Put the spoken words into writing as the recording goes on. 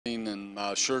and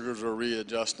my sugars are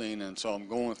readjusting, and so I'm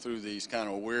going through these kind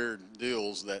of weird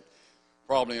deals that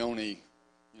probably only,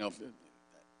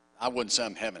 I wouldn't say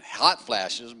I'm having hot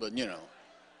flashes, but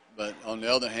But on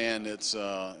the other hand, it's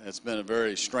been a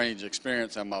very strange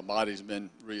experience, and my body's been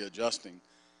readjusting.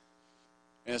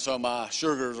 And so my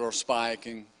sugars are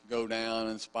spiking, go down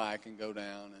and spike and go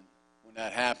down. And when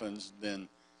that happens, then,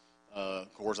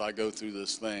 of course, I go through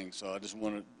this thing. So I just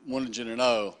wanted you to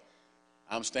know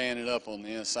I'm standing up on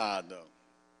the inside, though.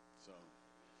 So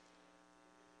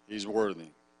he's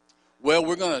worthy. Well,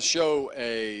 we're going to show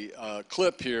a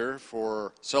clip here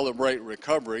for Celebrate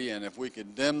Recovery. And if we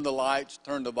could dim the lights,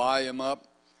 turn the volume up,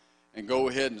 and go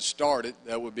ahead and start it,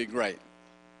 that would be great.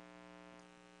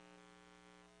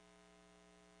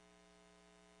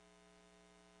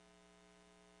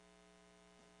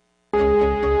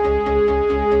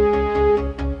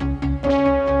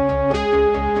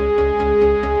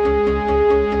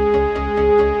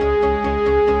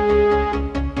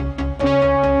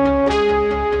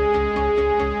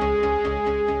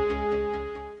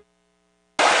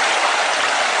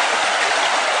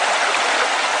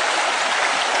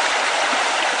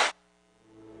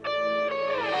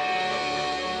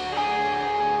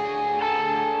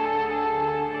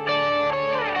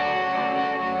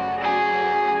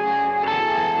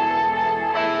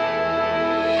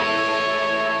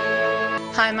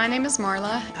 Hi, my name is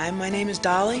Marla. Hi, my name is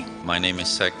Dolly. My name is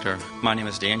Sector. My name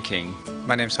is Dan King.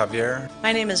 My name is Javier.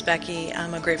 My name is Becky.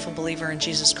 I'm a grateful believer in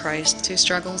Jesus Christ. Who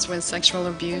struggles with sexual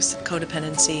abuse,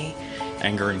 codependency,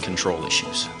 Anger and control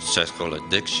issues. Sexual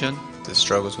addiction. That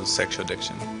struggles with sexual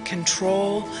addiction.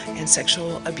 Control and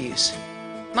sexual abuse.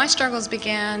 My struggles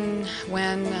began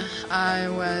when I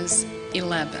was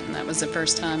 11. That was the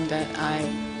first time that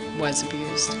I was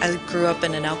abused. I grew up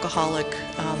in an alcoholic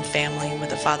family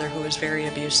with a father who was very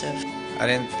abusive. I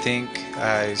didn't think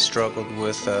I struggled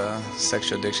with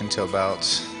sexual addiction until about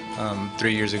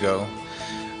 3 years ago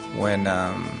when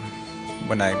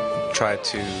I tried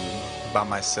to, by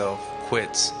myself,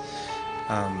 quit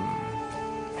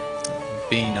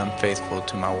being unfaithful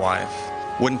to my wife.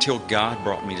 Wasn't until God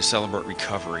brought me to Celebrate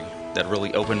Recovery that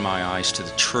really opened my eyes to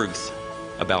the truth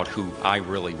about who I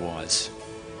really was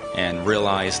and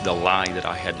realized the lie that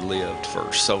I had lived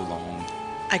for so long.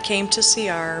 I came to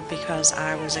CR because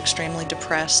I was extremely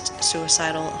depressed,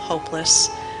 suicidal, hopeless,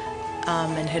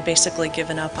 and had basically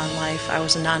given up on life. I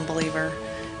was a non-believer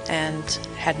and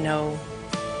had no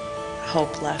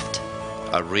hope left.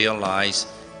 I realized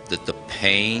that the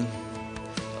pain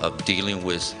of dealing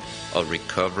with a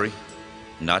recovery,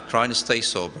 not trying to stay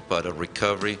sober, but a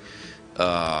recovery,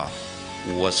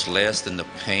 was less than the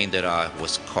pain that I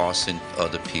was causing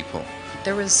other people.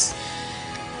 There was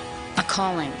a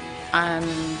calling.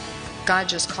 God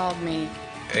just called me.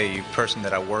 A person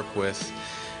that I work with,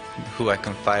 who I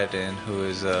confided in, who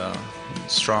is a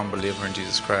strong believer in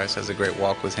Jesus Christ, has a great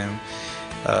walk with him,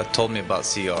 told me about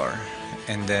CR.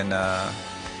 And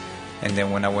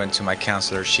then when I went to my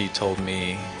counselor, she told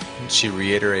me, she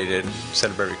reiterated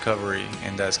Celebrate Recovery,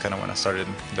 and that's kind of when I started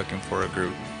looking for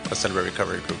a Celebrate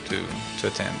Recovery group to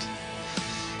attend.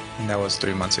 And that was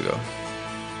 3 months ago.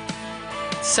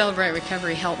 Celebrate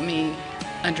Recovery helped me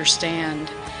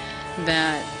understand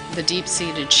that the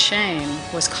deep-seated shame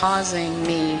was causing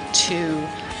me to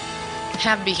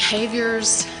have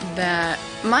behaviors that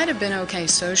might have been okay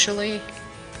socially,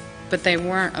 but they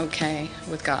weren't okay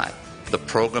with God. The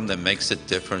program that makes a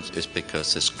difference is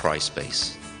because it's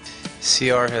Christ-based.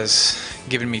 CR has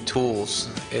given me tools.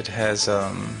 It has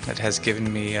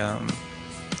given me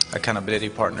accountability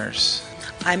partners.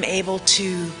 I'm able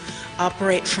to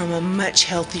operate from a much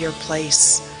healthier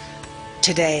place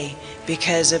today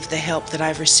because of the help that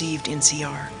I've received in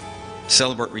CR.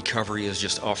 Celebrate Recovery has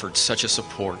just offered such a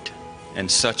support and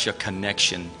such a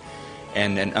connection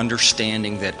and an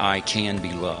understanding that I can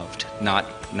be loved, not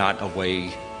a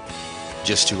way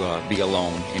just to be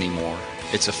alone anymore.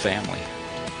 It's a family.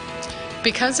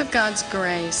 Because of God's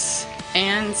grace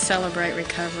and Celebrate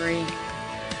Recovery,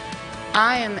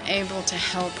 I am able to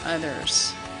help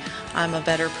others. I'm a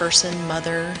better person,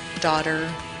 mother,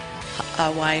 daughter,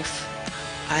 a wife.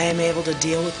 I am able to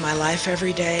deal with my life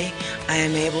every day. I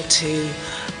am able to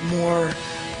more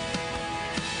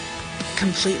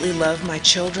completely love my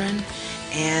children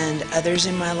and others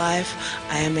in my life.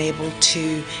 I am able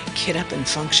to get up and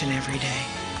function every day.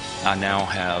 I now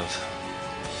have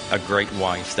a great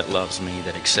wife that loves me,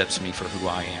 that accepts me for who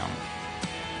I am.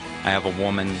 I have a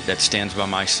woman that stands by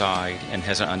my side and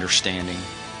has an understanding.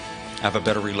 I have a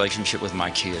better relationship with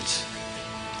my kids.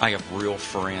 I have real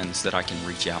friends that I can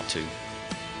reach out to.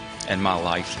 And my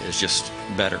life is just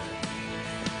better.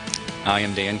 I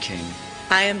am Dan King.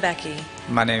 I am Becky.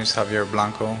 My name is Javier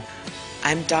Blanco.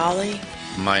 I'm Dolly.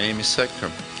 My name is Hector,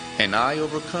 and I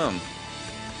overcome.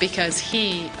 because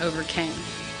he overcame.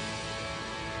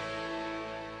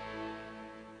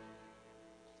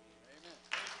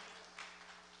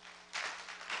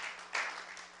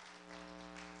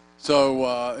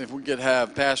 So if we could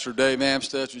have Pastor Dave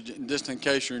Amstead, just in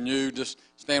case you're new, just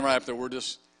stand right up there.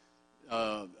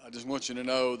 I just want you to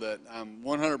know that I'm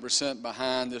 100%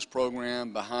 behind this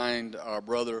program, behind our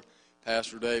brother,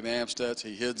 Pastor Dave Amstead.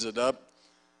 He heads it up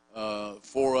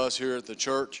for us here at the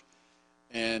church.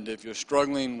 And if you're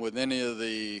struggling with any of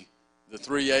the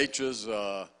 3 H's,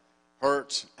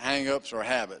 hurts, hang-ups, or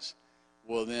habits,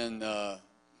 well then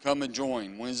come and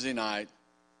join Wednesday night,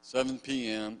 7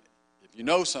 p.m. If you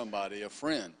know somebody, a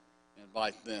friend,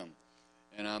 invite them.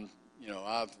 And I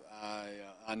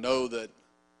know that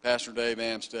Pastor Dave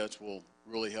Amstead will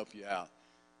really help you out.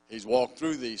 He's walked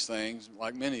through these things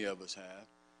like many of us have.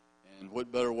 And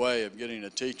what better way of getting a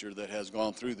teacher that has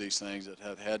gone through these things, that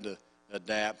have had to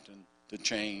adapt and to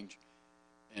change.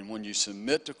 And when you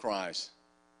submit to Christ,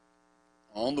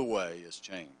 on the way is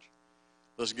change.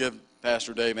 Let's give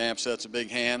Pastor Dave Amstead a big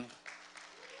hand.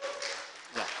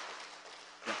 Yeah.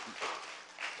 Yeah.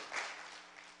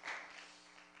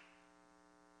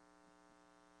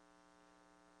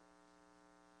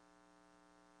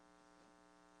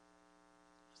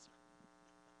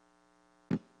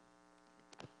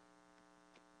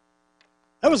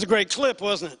 That was a great clip,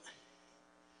 wasn't it?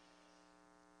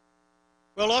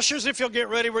 Well, ushers, if you'll get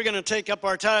ready, we're going to take up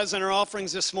our tithes and our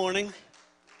offerings this morning.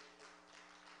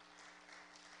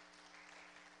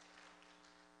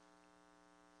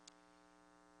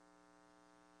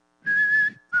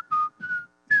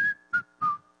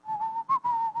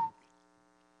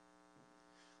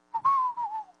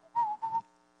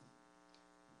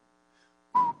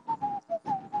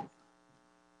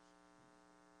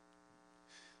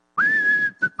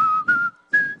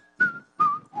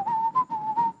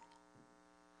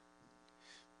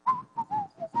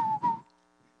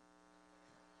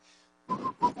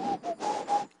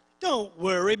 Don't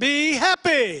worry, be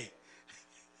happy.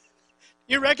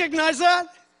 You recognize that?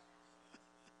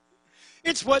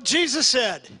 It's what Jesus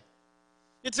said.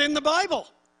 It's in the Bible.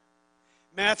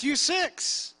 Matthew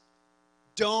 6.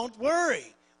 Don't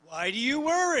worry. Why do you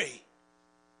worry?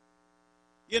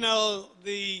 You know,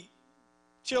 the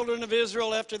children of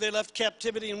Israel, after they left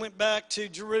captivity and went back to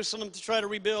Jerusalem to try to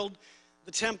rebuild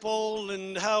the temple,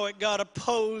 and how it got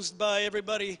opposed by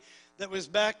everybody that was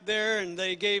back there, and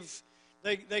they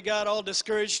got all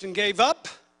discouraged and gave up,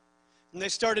 and they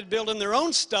started building their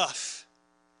own stuff.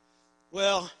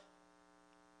 Well,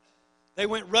 they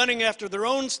went running after their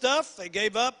own stuff. They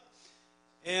gave up,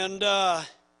 and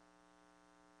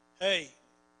hey,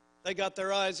 they got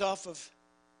their eyes off of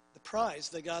the prize.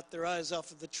 They got their eyes off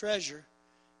of the treasure,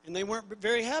 and they weren't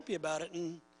very happy about it,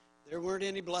 and there weren't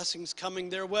any blessings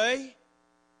coming their way.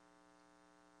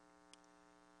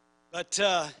 But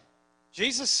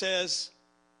Jesus says,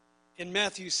 in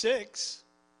Matthew 6,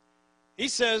 he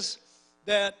says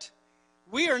that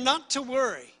we are not to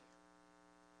worry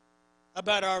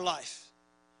about our life.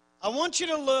 I want you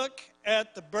to look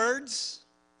at the birds,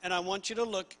 and I want you to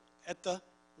look at the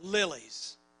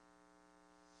lilies.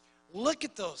 Look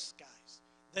at those guys.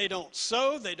 They don't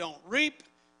sow, they don't reap.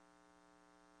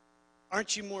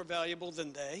 Aren't you more valuable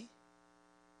than they?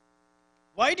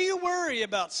 Why do you worry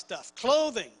about stuff?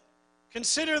 Clothing.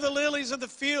 Consider the lilies of the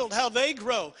field, how they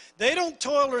grow. They don't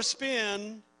toil or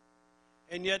spin,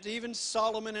 and yet even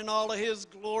Solomon in all of his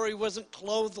glory wasn't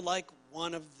clothed like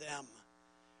one of them.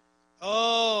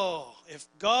 Oh, if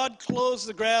God clothes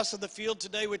the grass of the field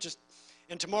today,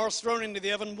 and tomorrow's thrown into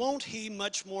the oven, won't he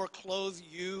much more clothe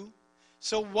you?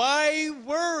 So why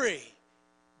worry?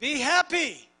 Be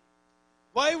happy.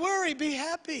 Why worry? Be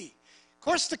happy. Of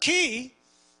course, the key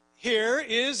here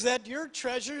is that your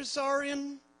treasures are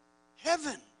in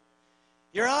heaven.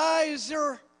 Your eyes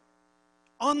are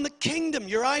on the kingdom.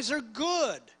 Your eyes are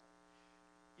good.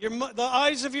 The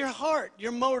eyes of your heart,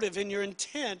 your motive and your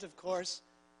intent, of course,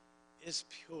 is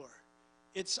pure.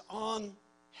 It's on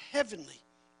heavenly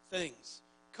things.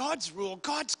 God's rule,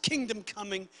 God's kingdom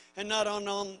coming, and not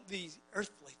on the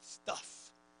earthly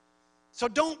stuff. So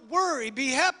don't worry, be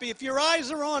happy. If your eyes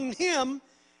are on him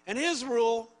and his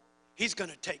rule, he's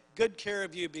going to take good care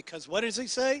of you, because what does he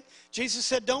say? Jesus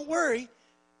said, don't worry.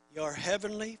 Your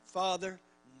heavenly Father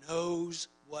knows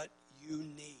what you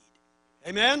need.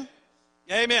 Amen?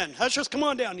 Amen. Hushers, come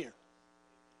on down here.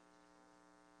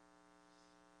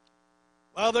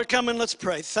 While they're coming, let's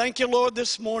pray. Thank you, Lord,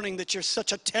 this morning that you're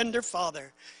such a tender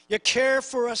Father. You care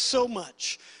for us so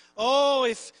much. Oh,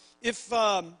 if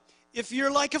if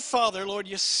you're like a father, Lord,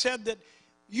 you said that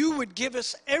you would give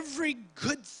us every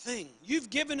good thing. You've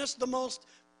given us the most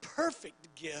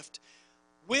perfect gift.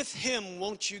 With him,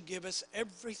 won't you give us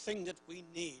everything that we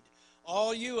need?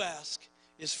 All you ask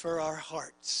is for our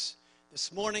hearts.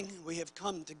 This morning, we have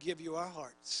come to give you our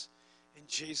hearts. In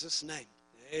Jesus' name,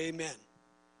 amen.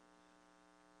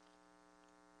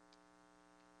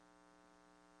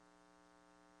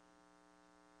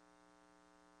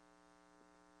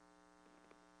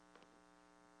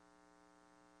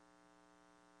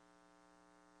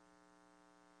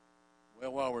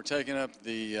 Well, while we're taking up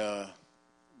the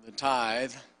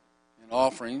tithe and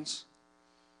offerings,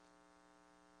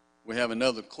 we have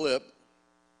another clip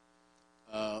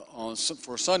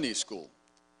for Sunday school.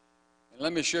 And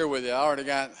let me share with you,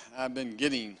 I've been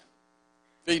getting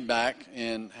feedback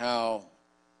in how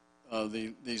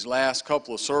these last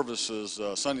couple of services,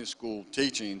 Sunday school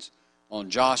teachings on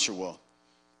Joshua,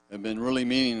 have been really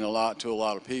meaning a lot to a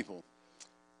lot of people.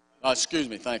 Excuse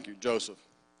me, thank you, Joseph.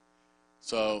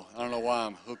 So I don't know why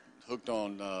I'm hooked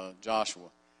on Joshua,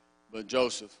 but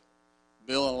Joseph.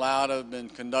 Bill and Lauda have been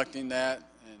conducting that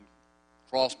and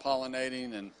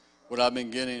cross-pollinating, and what I've been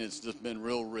getting, it's just been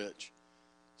real rich.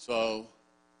 So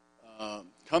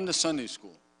come to Sunday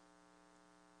school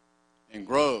and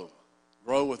grow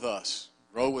with us,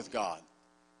 grow with God.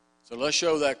 So let's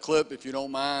show that clip, if you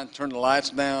don't mind. Turn the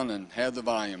lights down and have the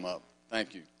volume up.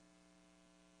 Thank you.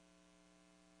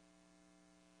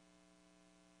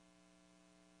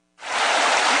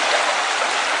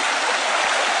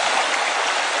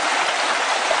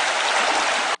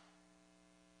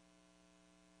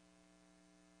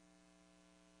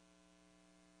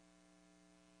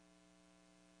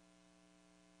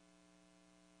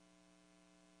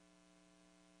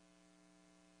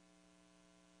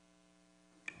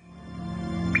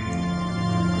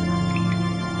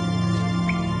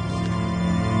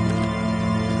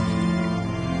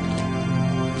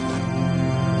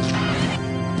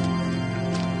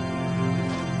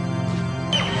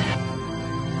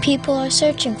 People are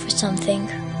searching for something.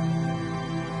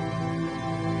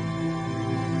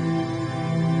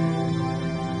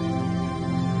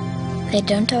 They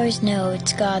don't always know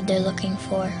it's God they're looking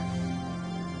for.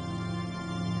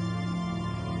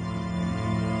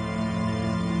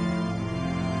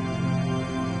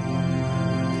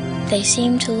 They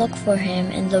seem to look for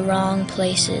him in the wrong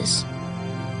places.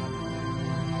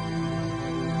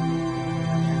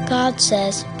 God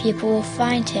says people will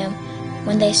find him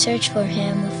when they search for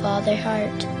him with all their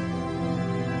heart.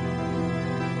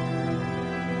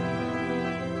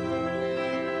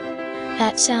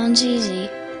 That sounds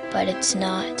easy, but it's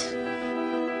not.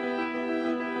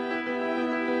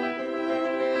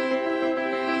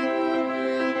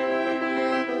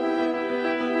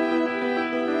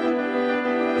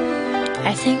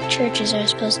 I think churches are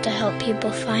supposed to help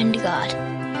people find God.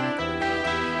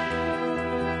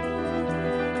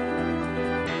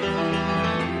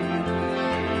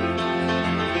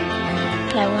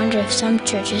 But I wonder if some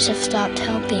churches have stopped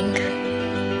helping.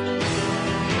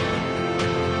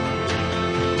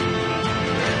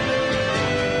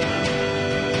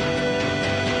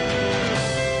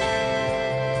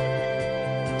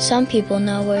 Some people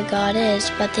know where God is,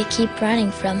 but they keep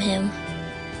running from him.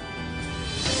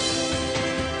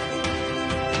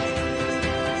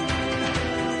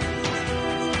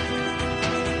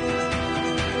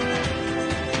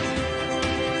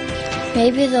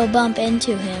 Maybe they'll bump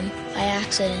into him by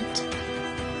accident.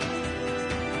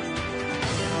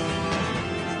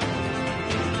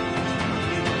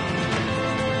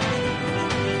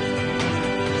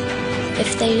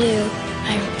 If they do,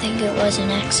 I don't think it was an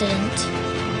accident.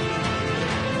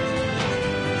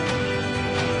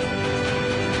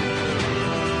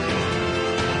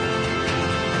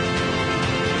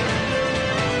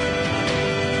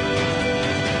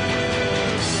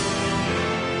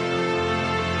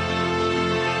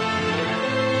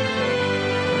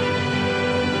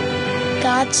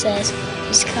 God says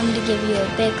he's come to give you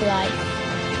a big life.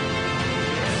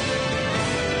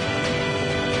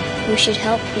 We should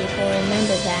help people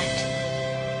remember that.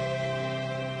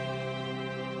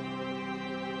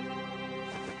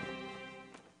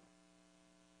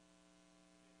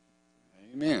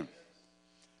 Amen.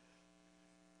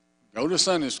 Go to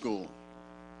Sunday school.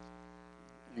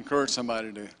 Encourage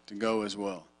somebody to go as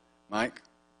well. Mike?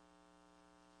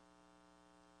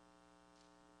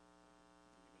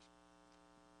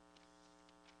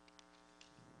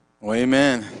 Well,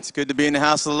 amen. It's good to be in the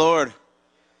house of the Lord.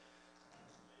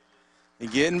 You're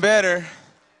getting better.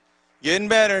 Getting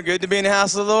better. Good to be in the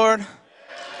house of the Lord.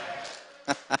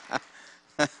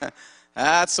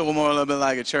 That's a little bit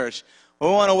like a church. We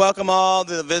want to welcome all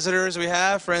the visitors we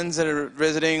have, friends that are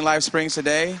visiting Life Springs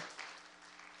today.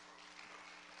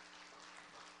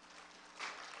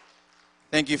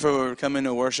 Thank you for coming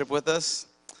to worship with us.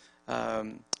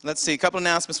 Let's see, a couple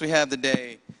announcements we have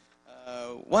today.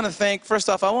 Want to thank, first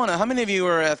off, how many of you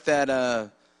were at that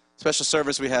special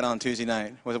service we had on Tuesday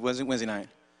night? Was it Wednesday night?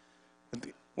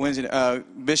 Wednesday,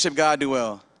 Bishop God do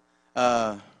well.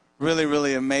 Really,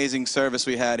 really amazing service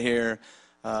we had here.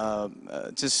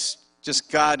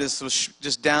 Just God was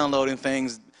just downloading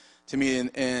things to me,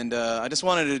 and I just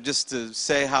wanted to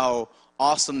say how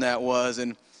awesome that was.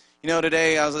 And you know,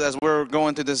 today as we're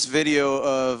going through this video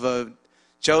of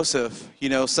Joseph, you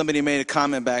know, somebody made a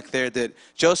comment back there that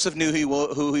Joseph knew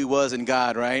who he was in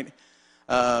God, right?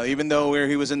 Even though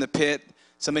he was in the pit,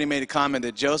 somebody made a comment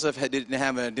that Joseph didn't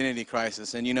have an identity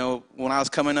crisis. And you know, when I was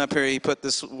coming up here, he put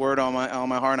this word on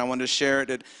my heart, and I wanted to share it.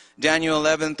 That Daniel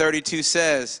 11:32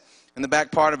 says in the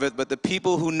back part of it, "But the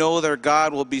people who know their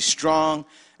God will be strong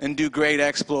and do great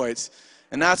exploits."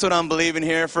 And that's what I'm believing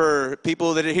here for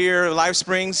people that are here, Life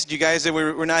Springs. You guys, that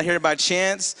we're not here by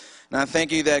chance. And I thank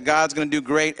you that God's going to do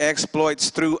great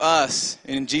exploits through us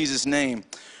in Jesus' name.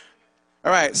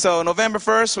 All right, so November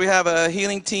 1st, we have a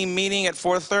healing team meeting at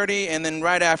 4:30. And then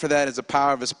right after that is the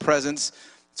Power of His Presence.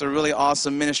 It's a really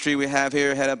awesome ministry we have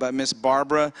here, headed up by Miss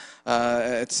Barbara.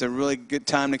 It's a really good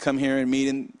time to come here and meet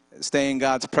and stay in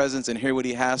God's presence and hear what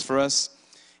He has for us.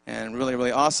 And really,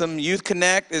 really awesome. Youth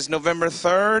Connect is November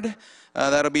 3rd.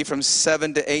 That'll be from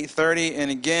 7 to 8:30. And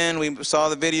again, we saw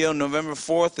the video, November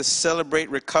 4th, to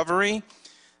Celebrate Recovery.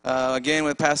 Again,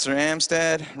 with Pastor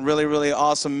Amstead. Really, really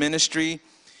awesome ministry.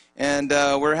 And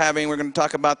we're going to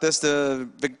talk about this, the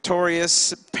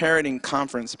Victorious Parenting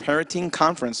Conference. Parenting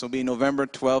Conference will be November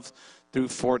 12th through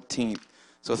 14th.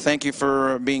 So thank you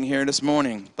for being here this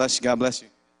morning. Bless you. God bless you.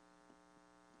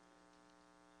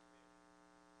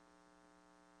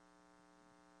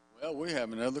 Well, we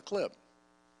have another clip.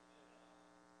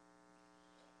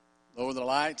 Lower the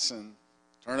lights and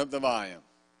turn up the volume.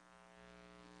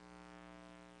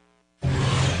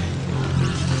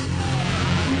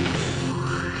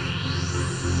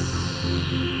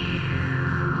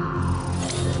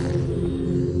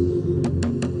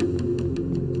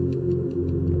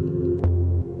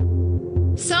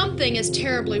 Something is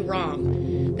terribly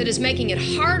wrong that is making it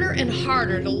harder and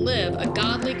harder to live a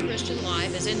godly Christian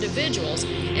life as individuals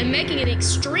and making it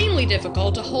extremely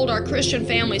difficult to hold our Christian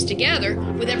families together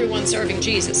with everyone serving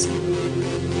Jesus.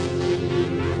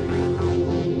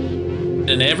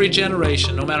 In every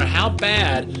generation, no matter how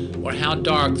bad or how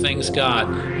dark things got,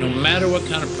 no matter what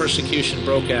kind of persecution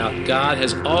broke out, God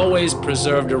has always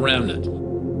preserved a remnant.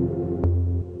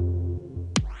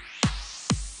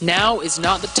 Now is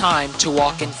not the time to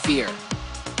walk in fear.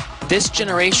 This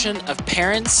generation of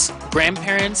parents,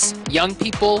 grandparents, young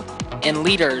people, and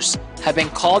leaders have been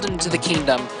called into the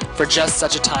kingdom for just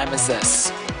such a time as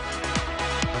this.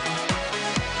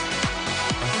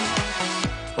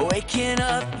 Waking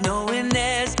up knowing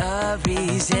there's a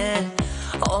reason.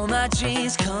 All my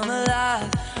dreams come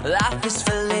alive. Life is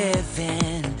for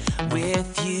living.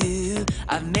 With you,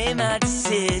 I've made my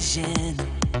decision.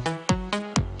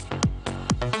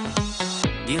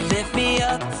 You lift me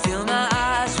up, fill my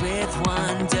eyes with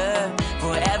wonder.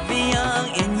 Forever young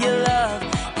in your love,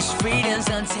 this freedom's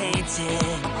untainted.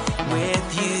 With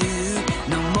you,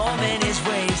 no moment is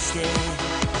wasted.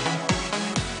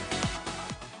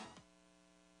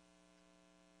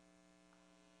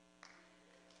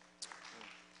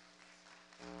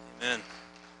 Amen.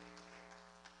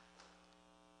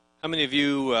 How many of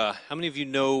you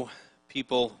know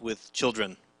people with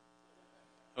children?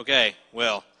 Okay,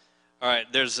 well. All right,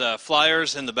 there's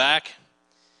flyers in the back.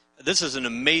 This is an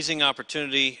amazing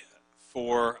opportunity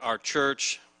for our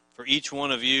church, for each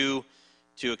one of you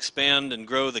to expand and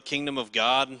grow the kingdom of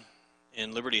God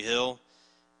in Liberty Hill.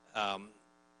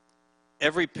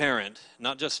 Every parent,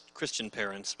 not just Christian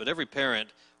parents, but every parent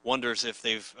wonders if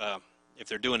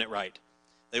they're doing it right.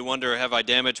 They wonder, have I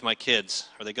damaged my kids?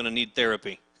 Are they going to need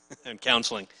therapy and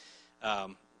counseling?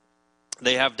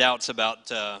 They have doubts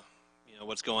about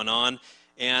what's going on,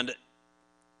 and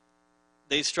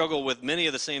they struggle with many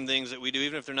of the same things that we do,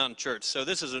 even if they're not in church. So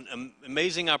this is an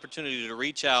amazing opportunity to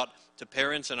reach out to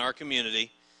parents in our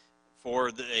community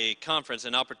for a conference,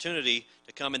 an opportunity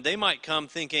to come. And they might come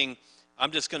thinking,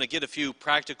 I'm just going to get a few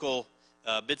practical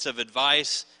bits of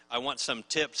advice. I want some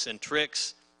tips and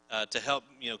tricks to help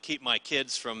keep my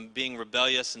kids from being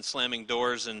rebellious and slamming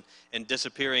doors and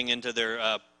disappearing into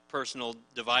their personal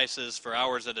devices for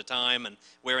hours at a time and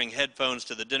wearing headphones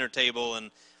to the dinner table,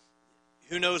 and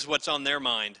who knows what's on their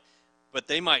mind. But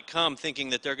they might come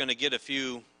thinking that they're going to get a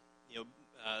few,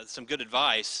 some good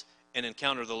advice, and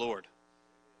encounter the Lord.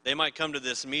 They might come to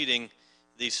this meeting,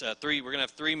 we're going to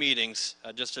have 3 meetings,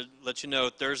 just to let you know,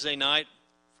 Thursday night,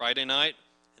 Friday night,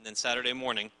 and then Saturday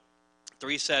morning.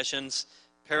 3 sessions.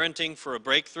 Parenting for a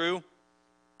Breakthrough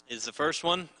is the first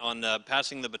one, on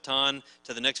passing the baton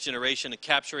to the next generation and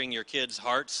capturing your kids'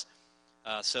 hearts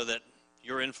so that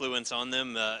your influence on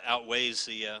them outweighs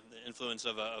the influence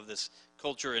of this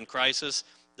culture in crisis.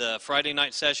 The Friday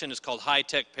night session is called High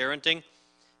Tech Parenting,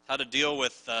 how to deal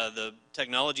with the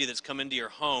technology that's come into your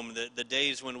home, the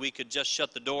days when we could just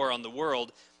shut the door on the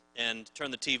world and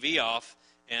turn the TV off,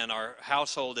 and our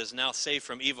household is now safe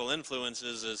from evil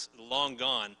influences, is long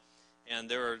gone. And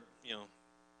there are,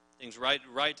 things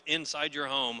right inside your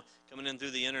home coming in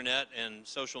through the internet and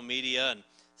social media and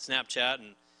Snapchat.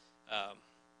 And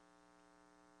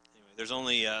anyway, there's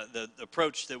only the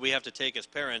approach that we have to take as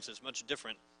parents is much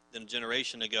different than a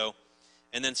generation ago.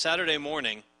 And then Saturday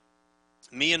morning,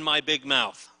 Me and My Big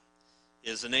Mouth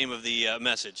is the name of the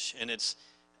message. And it's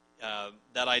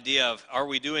that idea of, are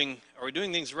we doing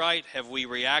things right? Have we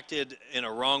reacted in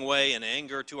a wrong way, in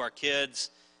anger to our kids?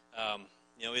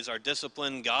 Is our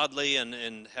discipline godly,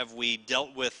 and have we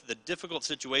dealt with the difficult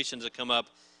situations that come up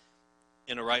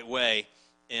in a right way?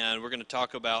 And we're going to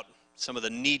talk about some of the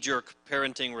knee-jerk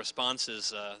parenting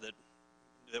responses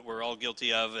that we're all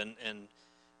guilty of, and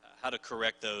how to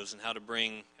correct those, and how to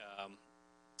bring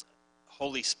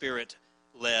Holy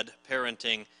Spirit-led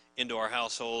parenting into our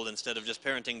household instead of just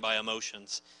parenting by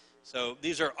emotions. So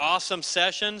these are awesome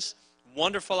sessions,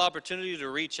 wonderful opportunity to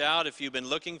reach out if you've been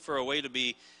looking for a way to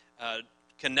be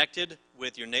connected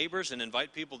with your neighbors and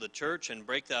invite people to church and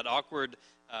break that awkward,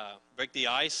 break the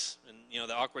ice and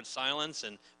the awkward silence,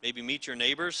 and maybe meet your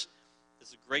neighbors. This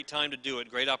is a great time to do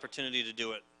it, great opportunity to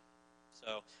do it.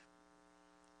 So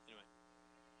anyway,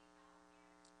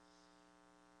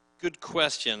 good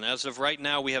question. As of right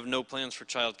now, we have no plans for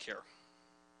childcare.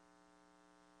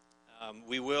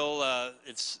 We will.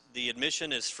 The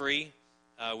admission is free.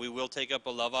 We will take up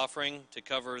a love offering to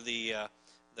cover the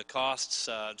costs,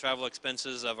 travel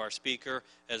expenses of our speaker,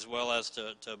 as well as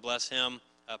to bless him.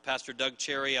 Pastor Doug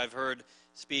Cherry, I've heard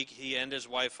speak. He and his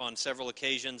wife on several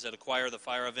occasions at Acquire the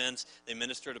Fire events. They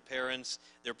minister to parents.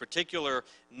 Their particular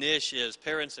niche is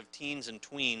parents of teens and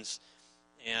tweens,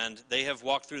 and they have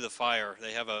walked through the fire.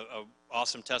 They have a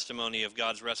awesome testimony of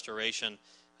God's restoration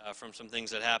from some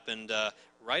things that happened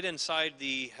right inside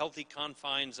the healthy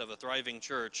confines of a thriving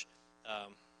church.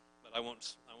 But I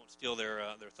won't steal their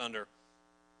thunder.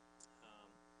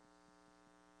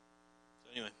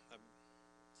 So anyway,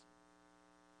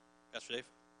 Pastor Dave?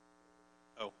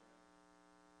 Oh,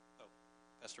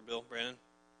 Pastor Bill, Brannan?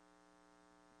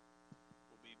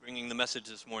 We'll be bringing the message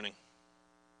this morning.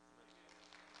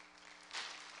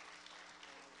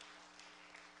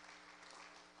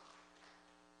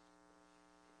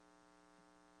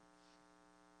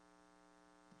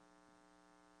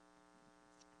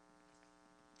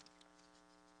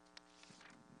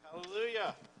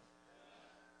 Hallelujah.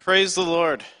 Praise the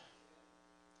Lord.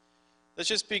 Let's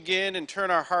just begin and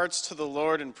turn our hearts to the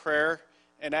Lord in prayer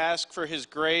and ask for His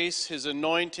grace, His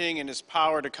anointing, and His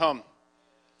power to come.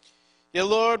 Yeah,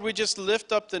 Lord, we just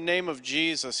lift up the name of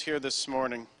Jesus here this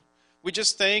morning. We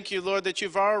just thank you, Lord, that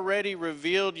you've already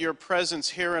revealed your presence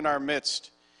here in our midst.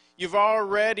 You've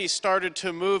already started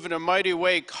to move in a mighty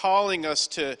way, calling us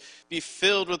to be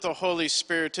filled with the Holy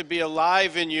Spirit, to be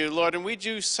alive in you, Lord. And we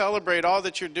do celebrate all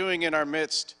that you're doing in our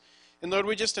midst. And Lord,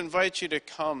 we just invite you to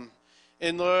come.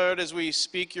 And Lord, as we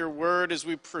speak your word, as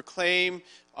we proclaim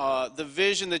the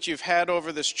vision that you've had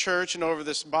over this church and over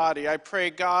this body, I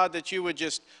pray, God, that you would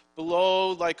just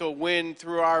blow like a wind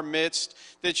through our midst,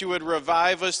 that you would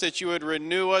revive us, that you would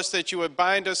renew us, that you would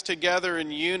bind us together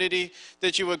in unity,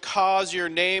 that you would cause your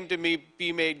name to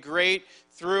be made great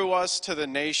through us to the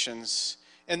nations,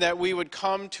 and that we would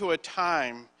come to a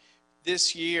time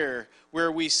this year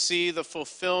where we see the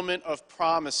fulfillment of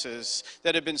promises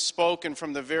that have been spoken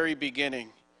from the very beginning.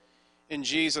 In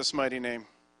Jesus' mighty name,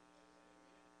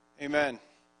 amen.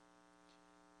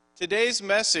 Today's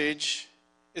message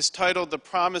is titled The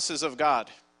Promises of God.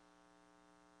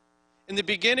 In the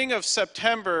beginning of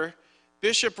September,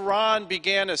 Bishop Ron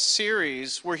began a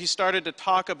series where he started to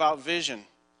talk about vision.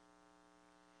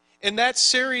 And that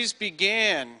series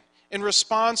began in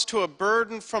response to a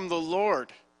burden from the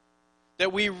Lord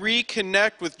that we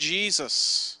reconnect with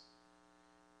Jesus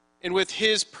and with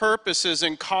his purposes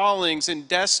and callings and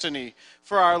destiny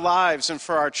for our lives and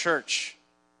for our church.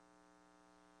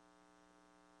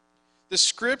 The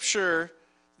scripture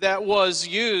that was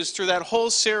used through that whole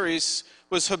series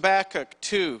was Habakkuk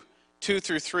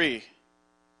 2:2-3.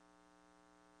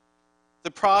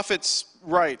 The prophet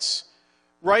writes,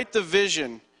 "Write the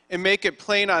vision and make it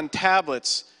plain on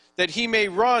tablets, that he may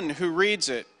run who reads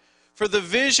it. For the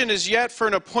vision is yet for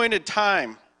an appointed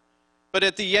time, but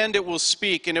at the end it will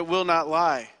speak, and it will not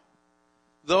lie.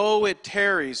 Though it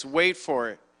tarries, wait for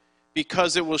it,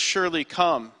 because it will surely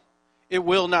come. It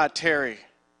will not tarry.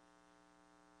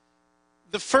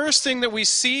 The first thing that we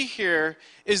see here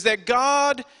is that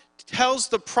God tells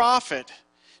the prophet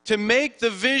to make the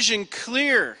vision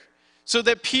clear so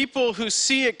that people who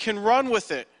see it can run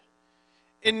with it.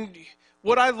 And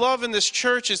what I love in this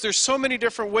church is there's so many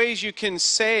different ways you can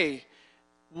say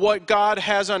what God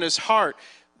has on his heart.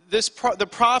 The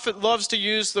prophet loves to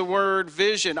use the word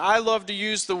vision. I love to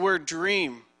use the word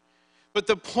dream. But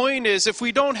the point is, if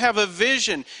we don't have a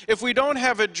vision, if we don't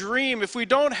have a dream, if we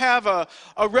don't have a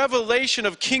revelation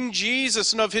of King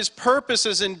Jesus and of his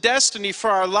purposes and destiny for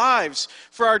our lives,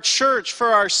 for our church, for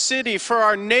our city, for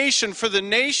our nation, for the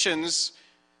nations,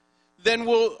 then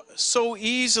we'll so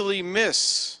easily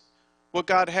miss what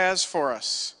God has for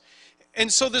us. And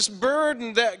so this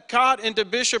burden that got into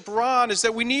Bishop Ron is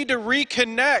that we need to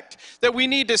reconnect, that we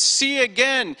need to see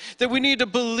again, that we need to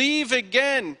believe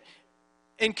again,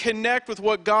 and connect with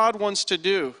what God wants to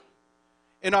do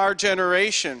in our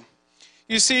generation.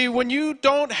 You see, when you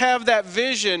don't have that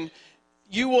vision,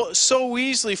 you will so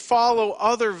easily follow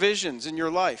other visions in your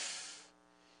life.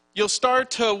 You'll start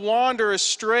to wander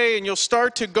astray, and you'll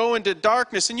start to go into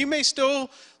darkness. And you may still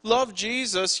love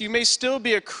Jesus, you may still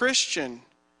be a Christian,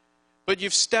 but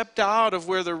you've stepped out of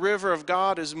where the river of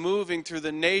God is moving through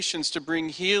the nations to bring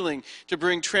healing, to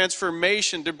bring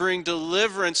transformation, to bring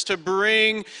deliverance, to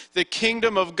bring the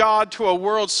kingdom of God to a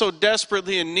world so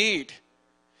desperately in need.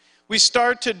 We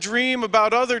start to dream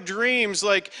about other dreams,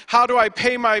 like how do I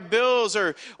pay my bills,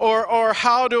 or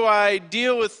how do I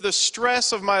deal with the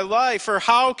stress of my life, or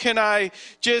how can I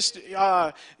just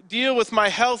deal with my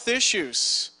health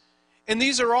issues. And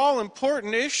these are all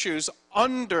important issues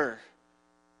under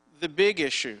the big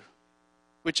issue,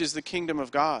 which is the kingdom of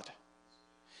God.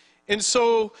 And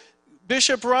so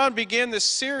Bishop Ron began this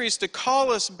series to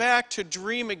call us back to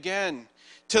dream again,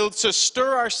 to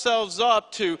stir ourselves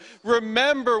up, to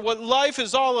remember what life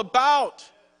is all about.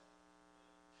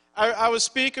 I was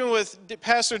speaking with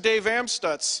Pastor Dave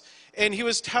Amstutz, and he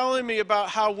was telling me about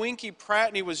how Winky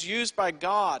Pratney was used by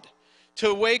God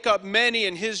to wake up many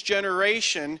in his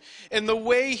generation. And the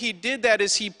way he did that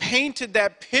is he painted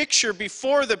that picture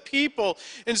before the people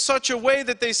in such a way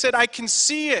that they said, I can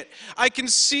see it. I can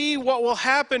see what will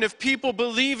happen if people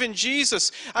believe in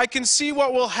Jesus. I can see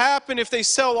what will happen if they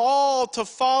sell all to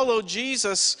follow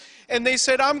Jesus. And they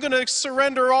said, I'm going to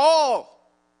surrender all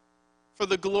for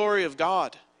the glory of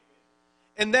God.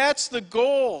 And that's the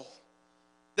goal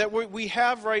that we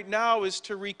have right now, is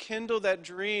to rekindle that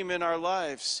dream in our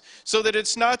lives, so that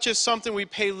it's not just something we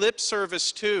pay lip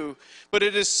service to, but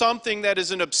it is something that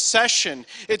is an obsession.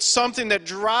 It's something that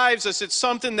drives us. It's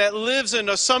something that lives in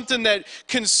us, something that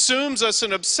consumes us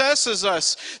and obsesses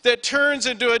us, that turns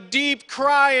into a deep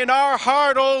cry in our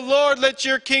heart, oh Lord, let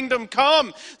your kingdom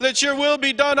come. Let your will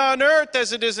be done on earth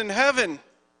as it is in heaven.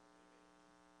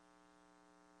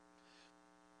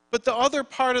 But the other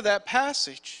part of that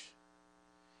passage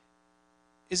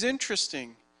is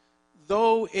interesting.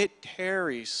 Though it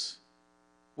tarries,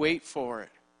 wait for it.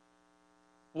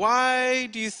 Why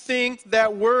do you think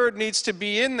that word needs to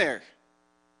be in there?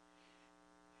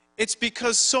 It's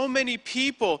because so many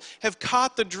people have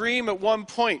caught the dream at one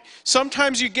point.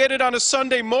 Sometimes you get it on a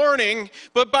Sunday morning,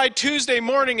 but by Tuesday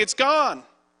morning it's gone.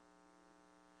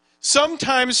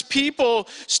 Sometimes people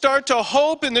start to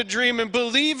hope in the dream and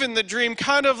believe in the dream,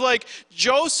 kind of like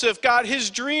Joseph got his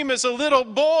dream as a little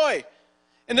boy.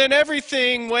 And then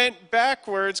everything went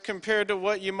backwards compared to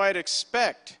what you might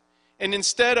expect. And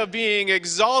instead of being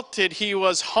exalted, he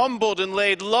was humbled and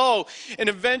laid low, and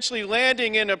eventually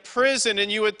landing in a prison.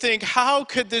 And you would think, how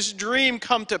could this dream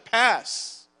come to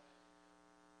pass?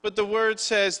 But the word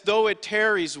says, though it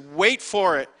tarries, wait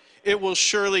for it. It will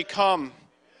surely come.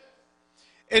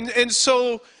 And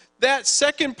so that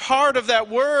second part of that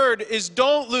word is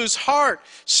don't lose heart.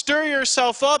 Stir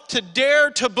yourself up to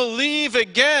dare to believe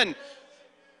again.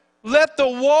 Let the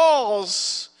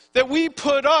walls that we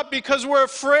put up because we're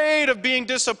afraid of being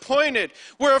disappointed,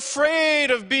 we're afraid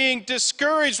of being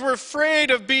discouraged, we're afraid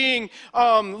of being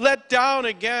let down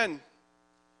again.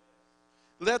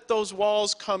 Let those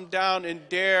walls come down and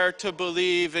dare to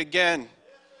believe again.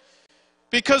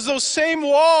 Because those same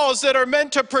walls that are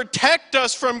meant to protect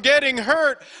us from getting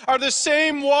hurt are the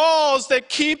same walls that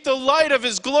keep the light of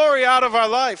His glory out of our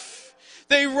life.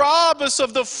 They rob us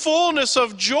of the fullness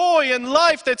of joy and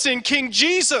life that's in King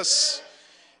Jesus.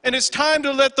 And it's time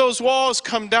to let those walls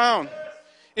come down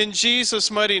in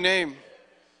Jesus' mighty name.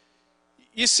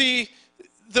 You see,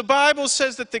 the Bible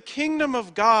says that the kingdom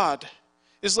of God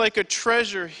is like a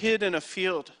treasure hid in a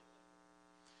field.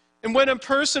 And when a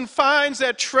person finds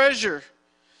that treasure,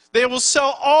 they will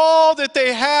sell all that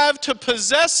they have to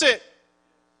possess it.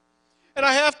 And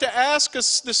I have to ask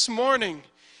us this morning,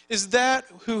 is that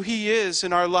who he is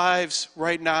in our lives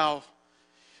right now?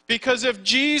 Because if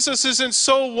Jesus isn't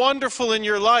so wonderful in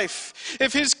your life,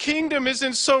 if his kingdom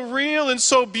isn't so real and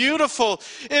so beautiful,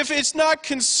 if it's not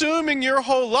consuming your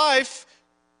whole life,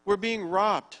 we're being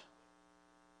robbed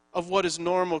of what is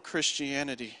normal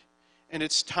Christianity. And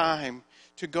it's time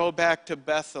to go back to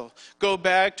Bethel. Go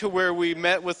back to where we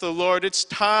met with the Lord. It's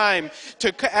time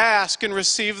to ask and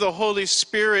receive the Holy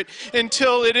Spirit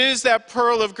until it is that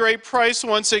pearl of great price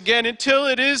once again, until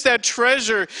it is that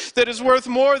treasure that is worth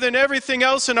more than everything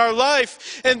else in our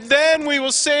life. And then we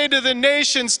will say to the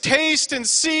nations, taste and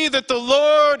see that the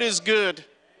Lord is good.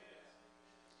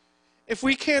 If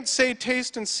we can't say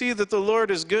taste and see that the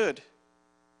Lord is good,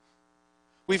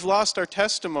 we've lost our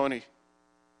testimony.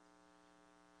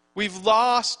 We've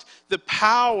lost the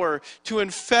power to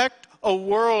infect a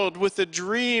world with the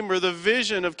dream or the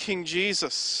vision of King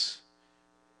Jesus.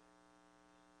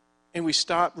 And we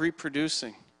stop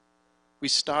reproducing. We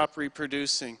stop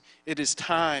reproducing. It is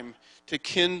time to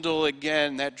kindle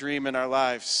again that dream in our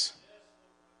lives.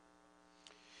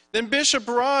 Then Bishop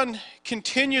Brannan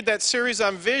continued that series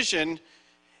on vision,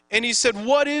 and he said,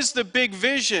 what is the big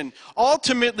vision?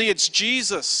 Ultimately, it's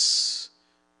Jesus.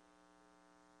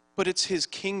 But it's his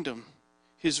kingdom,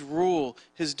 his rule,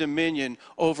 his dominion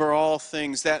over all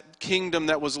things. That kingdom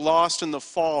that was lost in the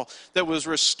fall, that was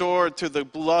restored through the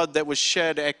blood that was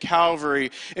shed at Calvary,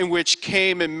 in which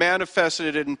came and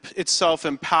manifested itself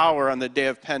in power on the day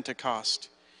of Pentecost.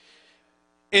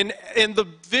 In the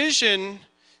vision,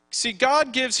 see,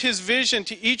 God gives his vision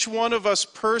to each one of us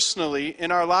personally in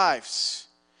our lives.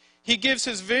 He gives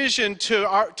his vision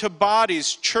to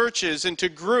bodies, churches, and to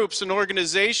groups and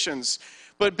organizations.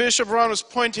 But Bishop Brannan was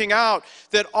pointing out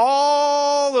that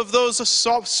all of those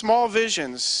small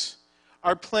visions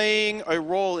are playing a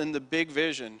role in the big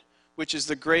vision, which is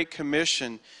the Great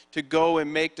Commission to go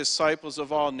and make disciples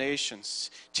of all nations,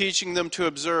 teaching them to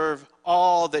observe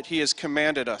all that he has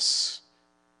commanded us.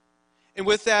 And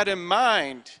with that in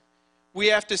mind, we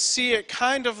have to see it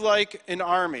kind of like an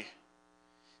army.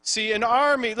 See, an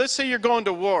army, let's say you're going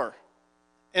to war.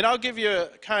 And I'll give you a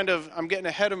kind of, I'm getting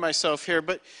ahead of myself here,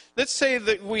 but let's say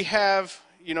that we have,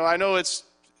 I know it's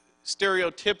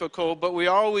stereotypical, but we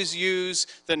always use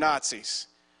the Nazis.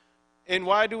 And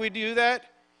why do we do that?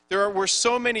 There were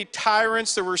so many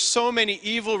tyrants, there were so many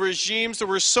evil regimes, there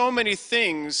were so many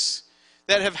things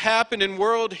that have happened in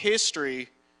world history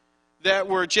that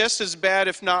were just as bad,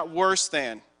 if not worse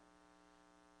than.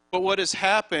 But what has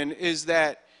happened is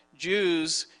that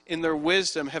Jews, in their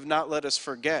wisdom, have not let us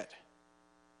forget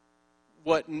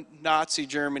what Nazi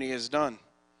Germany has done,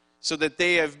 so that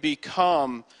they have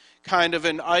become kind of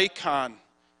an icon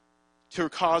to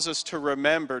cause us to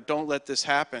remember, don't let this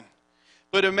happen.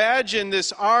 But imagine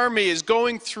this army is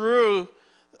going through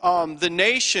the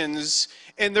nations,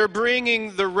 and they're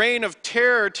bringing the reign of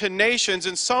terror to nations,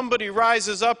 and somebody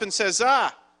rises up and says,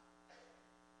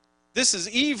 this is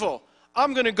evil.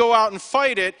 I'm going to go out and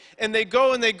fight it. And they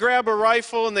go and they grab a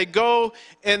rifle, and they go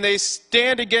and they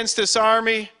stand against this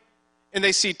army. And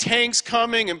they see tanks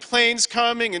coming and planes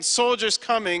coming and soldiers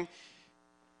coming.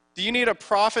 Do you need a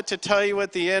prophet to tell you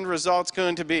what the end result's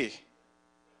going to be?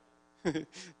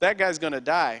 That guy's going to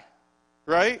die,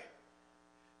 right?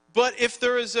 But if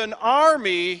there is an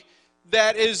army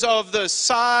that is of the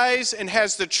size and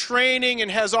has the training and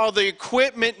has all the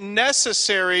equipment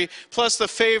necessary, plus the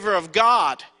favor of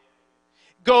God,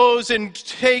 goes and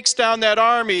takes down that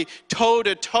army toe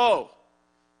to toe,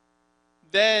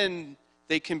 then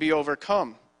they can be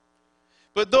overcome.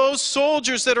 But those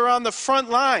soldiers that are on the front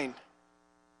line,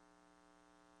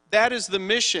 that is the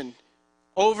mission.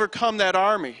 Overcome that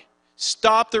army.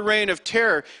 Stop the reign of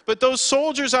terror. But those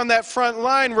soldiers on that front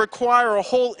line require a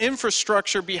whole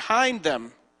infrastructure behind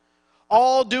them,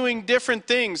 all doing different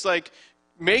things like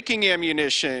making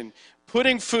ammunition,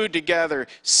 putting food together,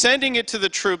 sending it to the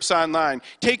troops online,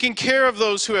 taking care of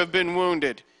those who have been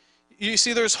wounded. You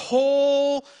see, there's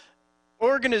whole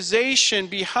organization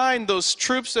behind those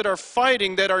troops that are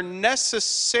fighting that are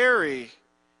necessary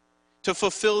to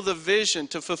fulfill the vision,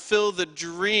 to fulfill the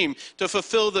dream, to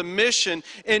fulfill the mission.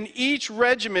 And each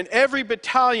regiment, every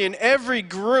battalion, every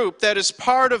group that is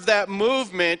part of that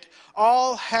movement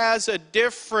all has a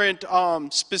different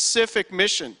specific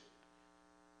mission,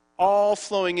 all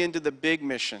flowing into the big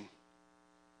mission.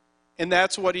 And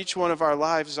that's what each one of our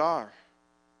lives are.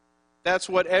 That's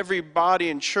what every body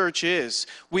in church is.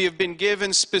 We have been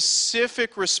given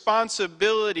specific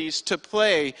responsibilities to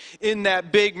play in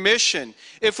that big mission.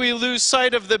 If we lose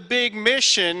sight of the big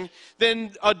mission,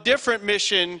 then a different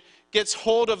mission gets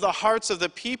hold of the hearts of the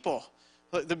people.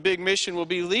 The big mission will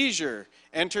be leisure,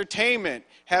 entertainment,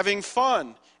 having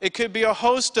fun. It could be a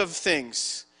host of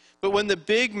things. But when the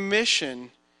big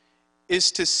mission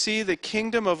is to see the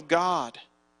kingdom of God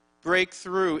break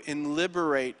through and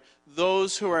liberate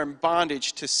those who are in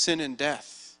bondage to sin and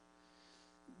death,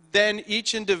 then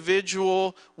each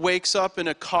individual wakes up in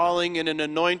a calling and an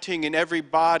anointing, and every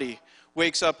body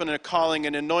wakes up in a calling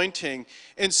and anointing.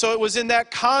 And so it was in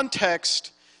that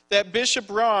context that Bishop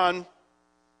Ron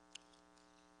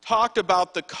talked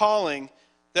about the calling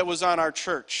that was on our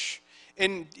church.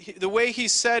 And the way he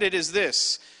said it is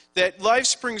this, that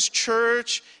LifeSprings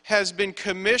Church has been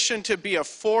commissioned to be a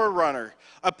forerunner,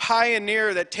 a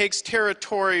pioneer that takes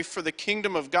territory for the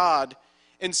kingdom of God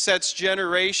and sets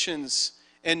generations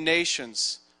and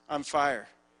nations on fire.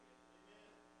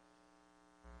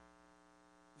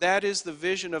 That is the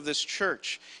vision of this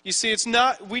church. You see,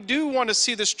 we do want to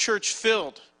see this church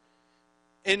filled.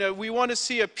 And we want to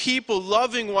see a people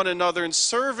loving one another and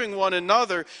serving one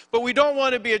another. But we don't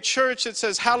want to be a church that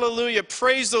says, hallelujah,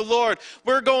 praise the Lord.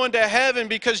 We're going to heaven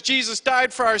because Jesus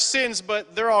died for our sins,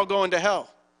 but they're all going to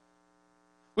hell.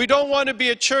 We don't want to be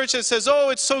a church that says, oh,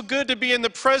 it's so good to be in the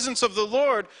presence of the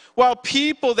Lord, while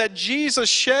people that Jesus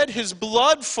shed his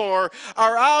blood for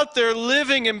are out there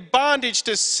living in bondage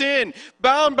to sin,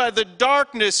 bound by the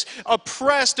darkness,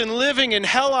 oppressed and living in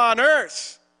hell on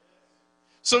earth.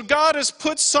 So God has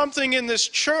put something in this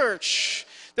church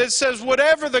that says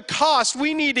whatever the cost,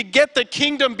 we need to get the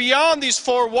kingdom beyond these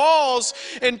four walls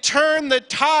and turn the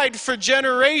tide for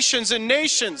generations and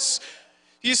nations.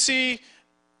 You see,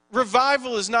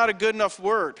 revival is not a good enough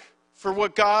word for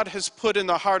what God has put in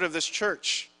the heart of this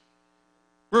church.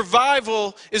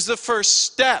 Revival is the first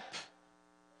step.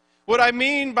 What I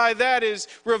mean by that is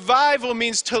revival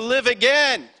means to live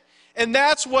again. And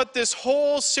that's what this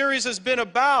whole series has been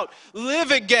about.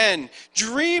 Live again,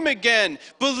 dream again,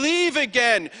 believe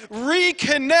again,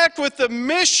 reconnect with the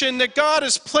mission that God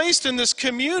has placed in this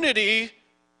community.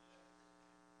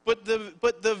 But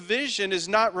the vision is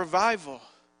not revival.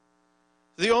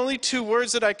 The only two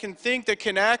words that I can think that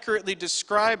can accurately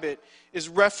describe it is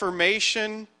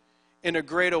reformation and a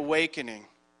great awakening.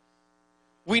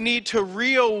 We need to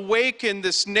reawaken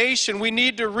this nation. We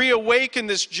need to reawaken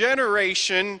this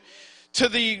generation to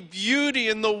the beauty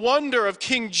and the wonder of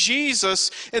King Jesus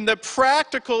and the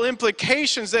practical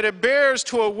implications that it bears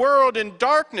to a world in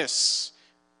darkness.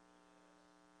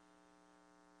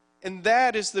 And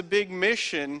that is the big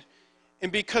mission.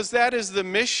 And because that is the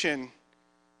mission,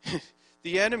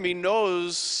 the enemy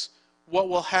knows what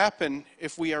will happen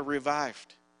if we are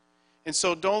revived. And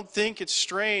so don't think it's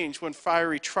strange when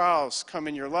fiery trials come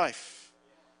in your life.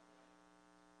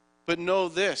 But know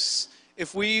this,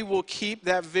 if we will keep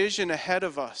that vision ahead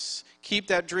of us, keep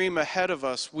that dream ahead of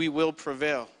us, we will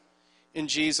prevail. In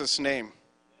Jesus' name.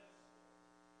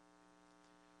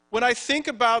 When I think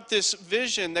about this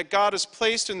vision that God has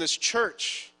placed in this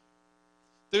church,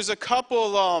 there's a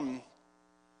couple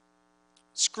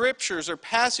scriptures or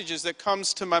passages that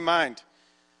comes to my mind.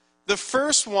 The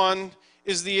first one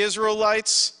is the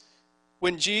Israelites,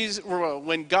 when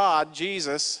God,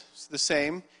 Jesus, the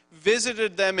same,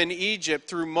 visited them in Egypt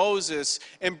through Moses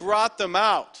and brought them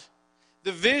out.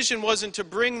 The vision wasn't to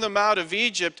bring them out of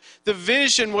Egypt. The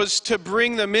vision was to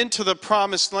bring them into the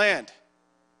promised land,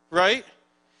 right?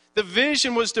 The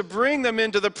vision was to bring them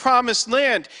into the promised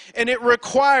land, and it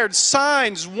required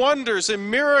signs, wonders,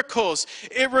 and miracles.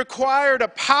 It required a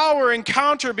power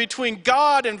encounter between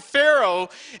God and Pharaoh,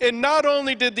 and not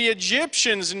only did the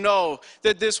Egyptians know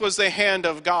that this was the hand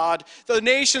of God, the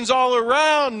nations all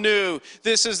around knew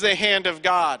this is the hand of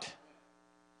God.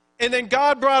 And then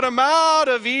God brought them out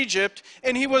of Egypt,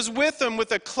 and he was with them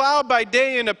with a cloud by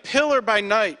day and a pillar by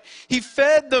night. He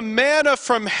fed them manna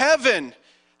from heaven.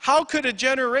 How could a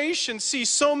generation see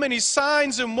so many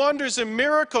signs and wonders and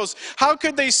miracles? How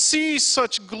could they see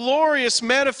such glorious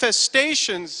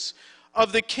manifestations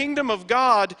of the kingdom of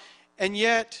God? And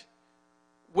yet,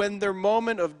 when their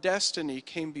moment of destiny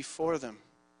came before them,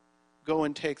 go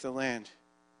and take the land,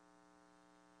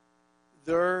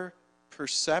 their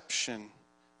perception,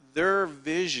 their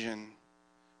vision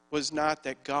was not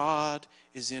that God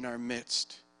is in our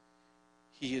midst.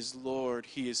 He is Lord,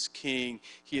 he is King,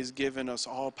 he has given us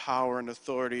all power and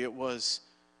authority. It was,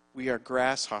 we are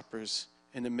grasshoppers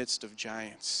in the midst of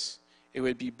giants. It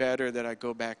would be better that I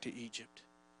go back to Egypt.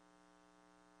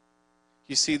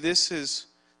 You see, this is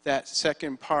that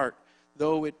second part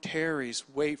Though it tarries,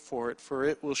 wait for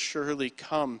it will surely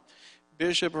come.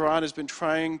 Bishop Brannan has been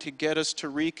trying to get us to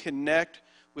reconnect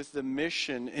with the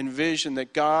mission and vision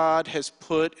that God has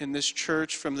put in this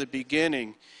church from the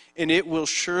beginning, and it will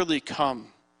surely come.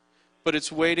 But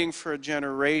it's waiting for a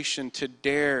generation to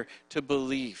dare to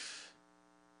believe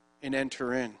and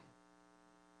enter in.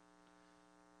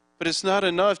 But it's not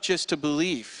enough just to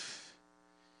believe.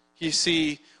 You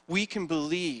see, we can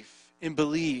believe and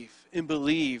believe and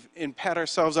believe and pat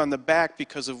ourselves on the back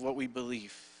because of what we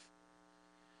believe.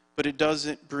 But it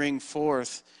doesn't bring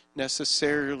forth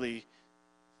necessarily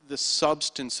the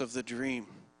substance of the dream.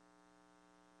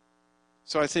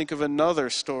 So I think of another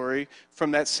story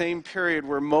from that same period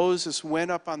where Moses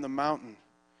went up on the mountain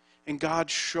and God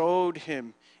showed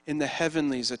him in the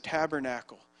heavenlies a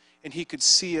tabernacle and he could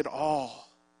see it all.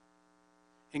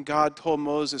 And God told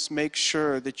Moses, make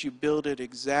sure that you build it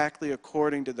exactly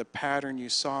according to the pattern you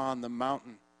saw on the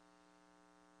mountain.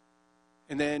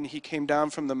 And then he came down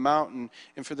from the mountain,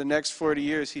 and for the next 40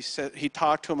 years, he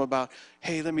talked to him about,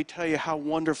 hey, let me tell you how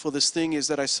wonderful this thing is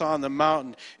that I saw on the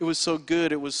mountain. It was so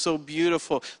good. It was so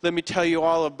beautiful. Let me tell you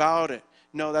all about it.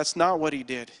 No, that's not what he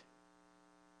did.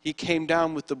 He came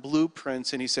down with the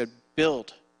blueprints, and he said,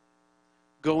 build.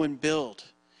 Go and build.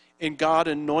 And God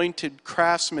anointed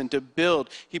craftsmen to build.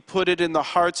 He put it in the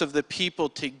hearts of the people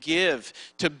to give,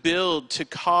 to build, to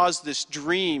cause this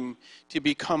dream to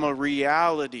become a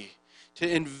reality. To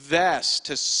invest,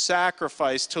 to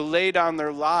sacrifice, to lay down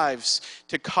their lives,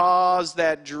 to cause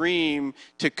that dream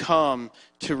to come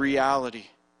to reality.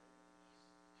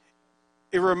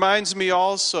 It reminds me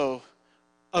also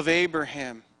of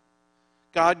Abraham.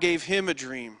 God gave him a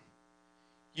dream.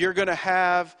 You're going to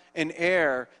have an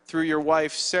heir through your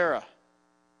wife Sarah.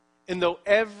 And though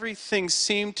everything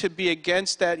seemed to be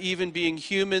against that even being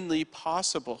humanly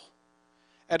possible,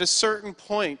 at a certain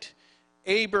point,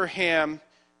 Abraham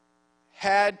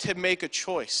had to make a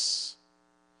choice.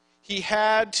 He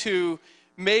had to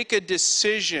make a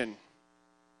decision.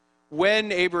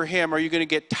 When, Abraham, are you going to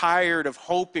get tired of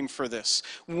hoping for this?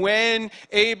 When,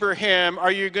 Abraham,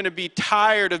 are you going to be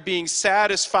tired of being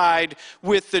satisfied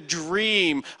with the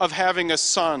dream of having a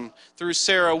son through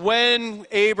Sarah? When,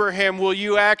 Abraham, will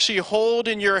you actually hold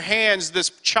in your hands this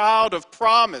child of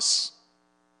promise?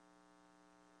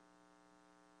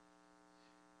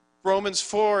 Romans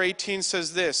 4:18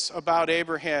 says this about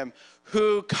Abraham,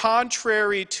 who,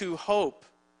 contrary to hope,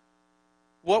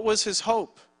 what was his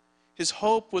hope? His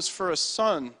hope was for a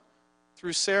son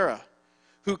through Sarah,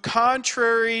 who,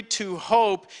 contrary to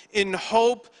hope, in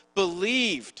hope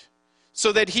believed,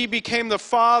 so that he became the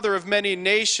father of many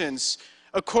nations.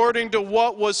 According to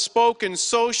what was spoken,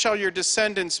 so shall your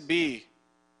descendants be.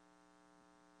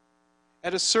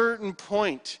 At a certain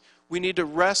point, we need to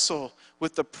wrestle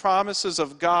with the promises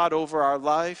of God over our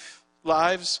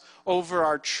lives, over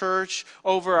our church,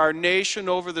 over our nation,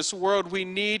 over this world. We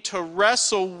need to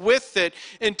wrestle with it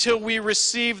until we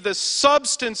receive the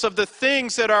substance of the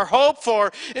things that are hoped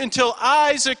for, until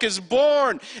Isaac is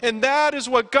born. And that is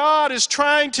what God is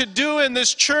trying to do in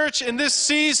this church, in this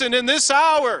season, in this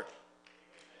hour.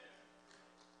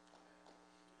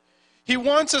 He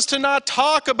wants us to not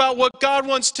talk about what God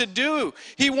wants to do.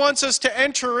 He wants us to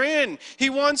enter in. He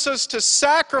wants us to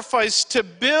sacrifice, to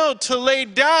build, to lay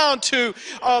down, to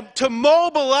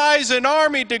mobilize an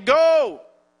army to go.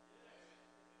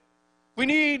 We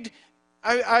need,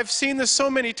 I've seen this so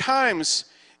many times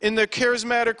in the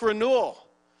charismatic renewal,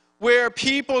 where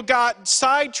people got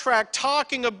sidetracked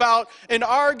talking about and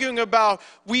arguing about,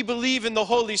 we believe in the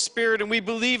Holy Spirit and we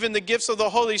believe in the gifts of the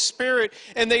Holy Spirit,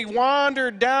 and they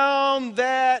wandered down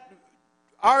that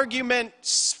argument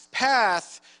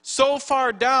path so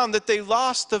far down that they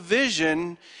lost the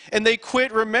vision and they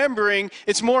quit remembering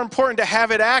it's more important to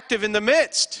have it active in the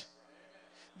midst.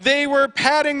 They were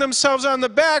patting themselves on the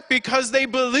back because they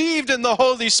believed in the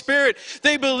Holy Spirit.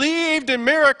 They believed in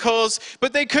miracles,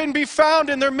 but they couldn't be found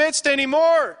in their midst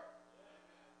anymore.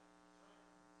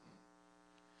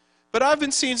 But I've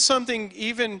been seeing something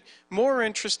even more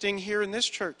interesting here in this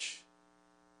church.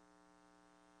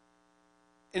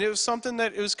 And it was something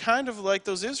that it was kind of like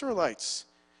those Israelites.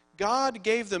 God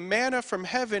gave the manna from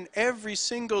heaven every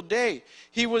single day.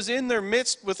 He was in their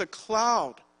midst with a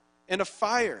cloud and a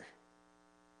fire.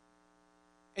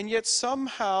 And yet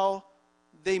somehow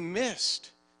they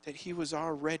missed that he was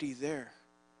already there.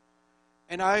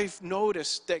 And I've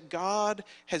noticed that God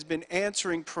has been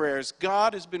answering prayers.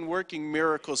 God has been working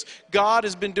miracles. God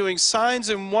has been doing signs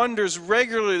and wonders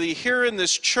regularly here in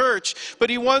this church. But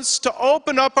he wants to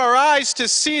open up our eyes to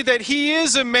see that he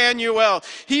is Emmanuel.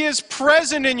 He is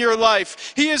present in your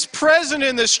life. He is present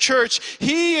in this church.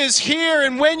 He is here.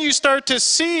 And when you start to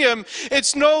see him,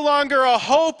 it's no longer a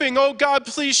hoping, oh God,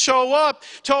 please show up,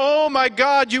 to, oh my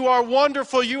God, you are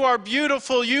wonderful. You are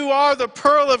beautiful. You are the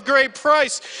pearl of great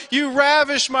price. You ravish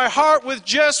my heart with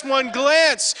just one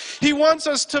glance. He wants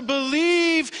us to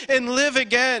believe and live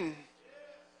again.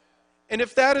 And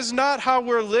if that is not how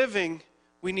we're living,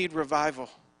 we need revival.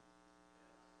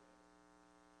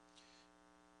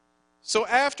 So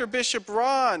after Bishop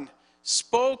Ron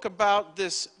spoke about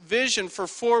this vision for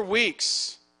 4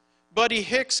 weeks, Buddy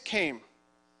Hicks came.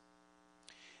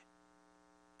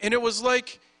 And it was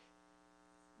like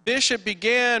Bishop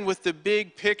began with the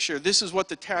big picture. This is what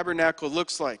the tabernacle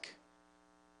looks like.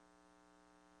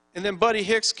 And then Buddy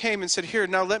Hicks came and said, here,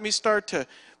 now let me start to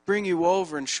bring you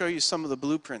over and show you some of the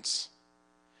blueprints.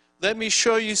 Let me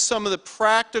show you some of the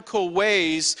practical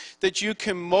ways that you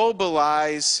can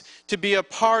mobilize to be a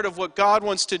part of what God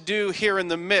wants to do here in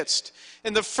the midst.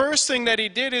 And the first thing that he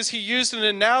did is he used an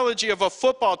analogy of a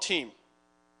football team.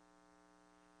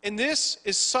 And this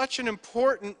is such an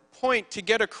important point to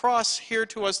get across here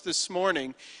to us this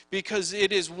morning, because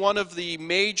it is one of the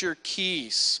major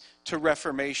keys to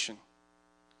Reformation.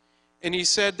 And he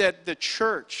said that the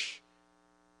church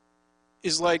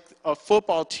is like a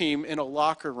football team in a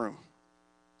locker room.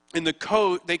 And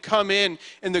they come in,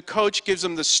 and the coach gives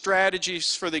them the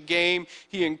strategies for the game.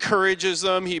 He encourages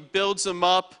them. He builds them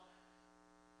up.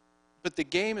 But the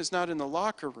game is not in the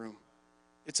locker room.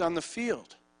 It's on the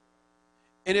field.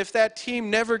 And if that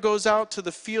team never goes out to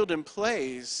the field and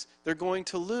plays, they're going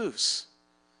to lose.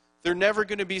 They're never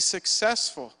going to be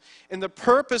successful. And the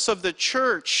purpose of the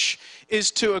church is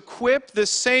to equip the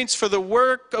saints for the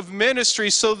work of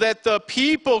ministry so that the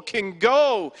people can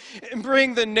go and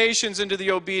bring the nations into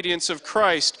the obedience of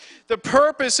Christ. The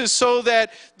purpose is so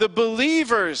that the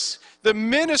believers, the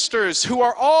ministers who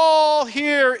are all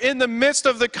here in the midst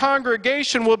of the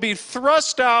congregation will be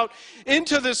thrust out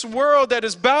into this world that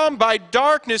is bound by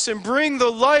darkness and bring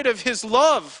the light of his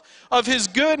love, of his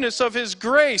goodness, of his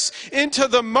grace into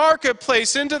the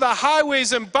marketplace, into the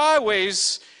highways and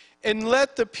byways, and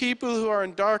let the people who are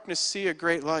in darkness see a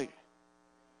great light.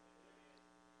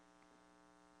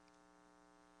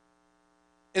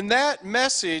 And that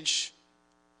message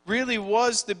really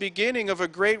was the beginning of a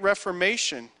great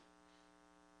Reformation.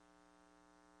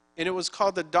 And it was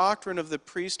called the doctrine of the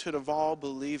priesthood of all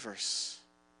believers.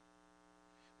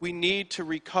 We need to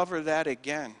recover that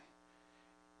again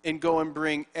and go and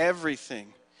bring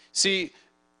everything. See,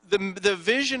 the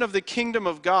vision of the kingdom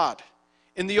of God.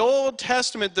 In the Old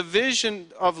Testament, the vision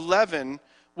of leaven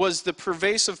was the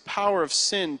pervasive power of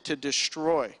sin to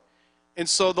destroy. And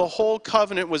so the whole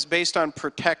covenant was based on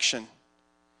protection.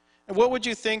 And what would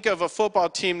you think of a football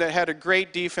team that had a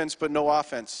great defense but no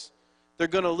offense? They're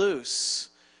going to lose.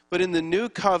 But in the new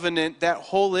covenant, that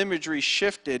whole imagery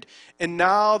shifted, and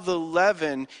now the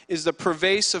leaven is the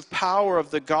pervasive power of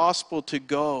the gospel to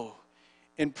go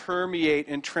and permeate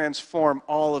and transform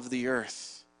all of the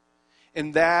earth.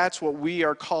 And that's what we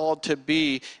are called to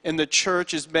be, and the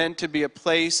church is meant to be a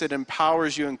place that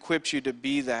empowers you and equips you to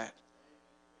be that.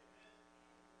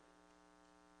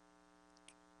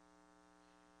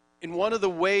 And one of the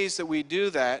ways that we do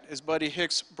that, as Buddy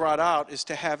Hicks brought out, is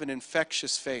to have an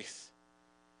infectious faith.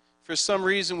 For some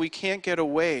reason, we can't get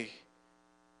away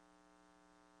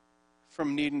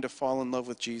from needing to fall in love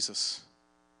with Jesus.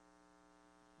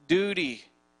 Duty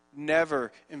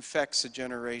never infects a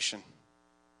generation.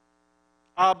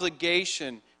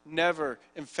 Obligation never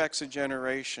infects a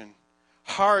generation.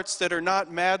 Hearts that are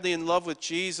not madly in love with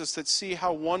Jesus, that see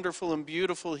how wonderful and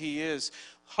beautiful he is.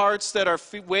 Hearts that are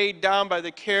weighed down by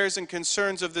the cares and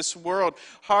concerns of this world.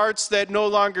 Hearts that no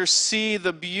longer see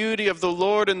the beauty of the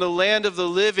Lord in the land of the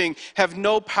living have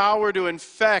no power to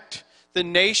infect the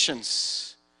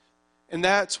nations. And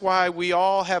that's why we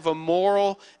all have a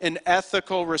moral and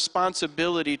ethical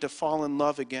responsibility to fall in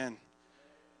love again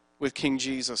with King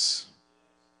Jesus.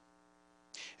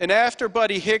 And after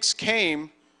Buddy Hicks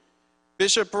came,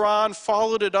 Bishop Ron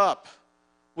followed it up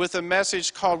with a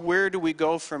message called, "Where do we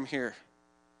go from here?"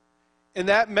 And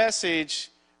that message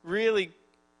really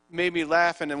made me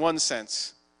laugh in one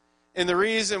sense. And the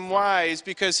reason why is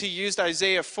because he used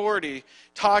Isaiah 40,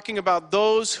 talking about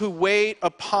those who wait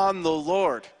upon the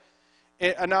Lord.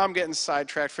 And now I'm getting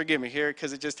sidetracked, forgive me here,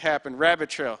 because it just happened, rabbit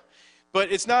trail. But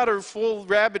it's not a full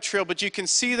rabbit trail, but you can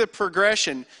see the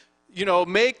progression.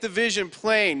 make the vision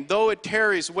plain. Though it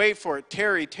tarries, wait for it.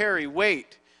 Tarry, tarry,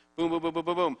 wait. Boom, boom, boom, boom,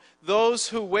 boom, boom. Those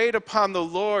who wait upon the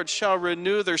Lord shall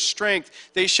renew their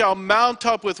strength. They shall mount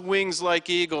up with wings like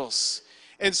eagles.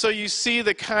 And so you see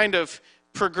the kind of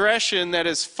progression that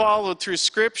is followed through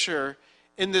Scripture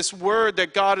in this word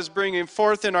that God is bringing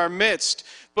forth in our midst.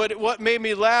 But what made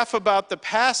me laugh about the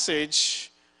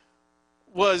passage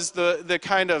was the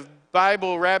kind of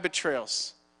Bible rabbit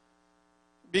trails.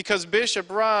 Because Bishop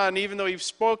Ron, even though he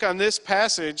spoke on this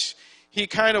passage, he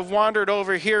kind of wandered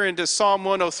over here into Psalm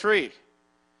 103.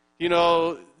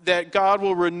 That God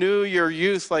will renew your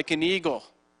youth like an eagle.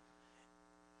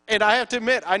 And I have to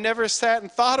admit, I never sat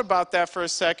and thought about that for a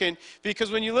second,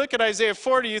 because when you look at Isaiah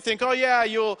 40, you think, oh yeah,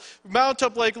 you'll mount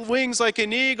up like wings like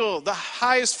an eagle, the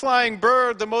highest flying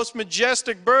bird, the most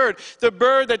majestic bird, the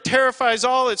bird that terrifies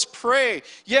all its prey.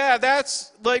 Yeah,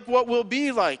 that's like what we'll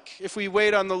be like if we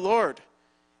wait on the Lord.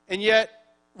 And yet,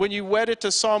 when you wed it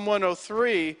to Psalm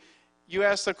 103, you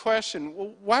ask the question,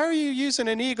 well, why are you using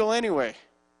an eagle anyway?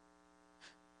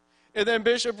 And then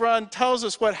Bishop Ron tells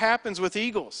us what happens with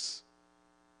eagles.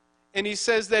 And he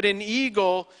says that an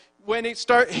eagle, when it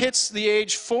hits the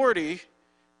age 40,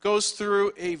 goes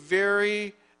through a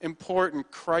very important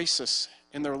crisis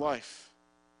in their life,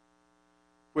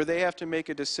 where they have to make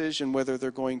a decision whether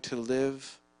they're going to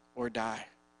live or die.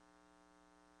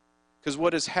 Because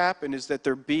what has happened is that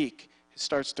their beak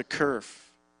starts to curve.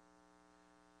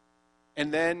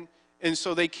 And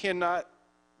so they cannot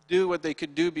do what they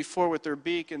could do before with their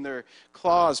beak, and their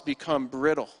claws become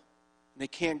brittle. They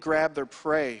can't grab their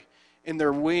prey, and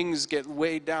their wings get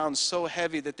weighed down so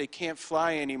heavy that they can't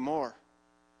fly anymore.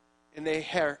 And they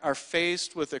are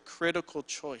faced with a critical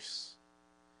choice.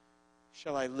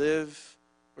 Shall I live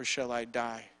or shall I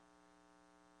die?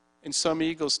 And some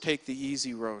eagles take the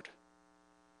easy road,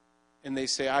 and they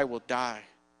say, I will die.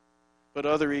 But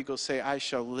other eagles say, I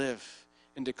shall live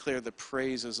and declare the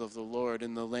praises of the Lord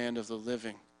in the land of the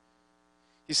living.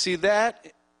 You see,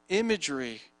 that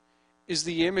imagery is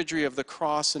the imagery of the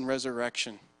cross and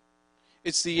resurrection.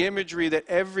 It's the imagery that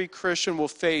every Christian will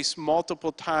face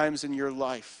multiple times in your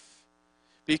life.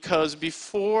 Because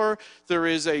before there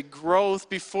is a growth,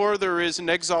 before there is an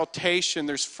exaltation,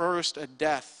 there's first a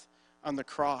death on the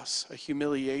cross, a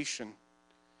humiliation.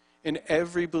 And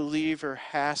every believer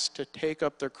has to take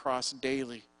up their cross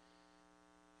daily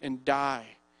and die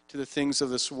to the things of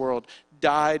this world,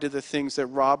 die to the things that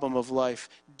rob them of life,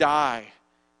 die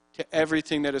to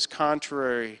everything that is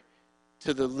contrary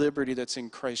to the liberty that's in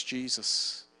Christ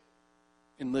Jesus,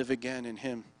 and live again in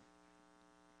Him.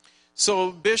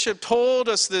 So Bishop told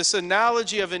us this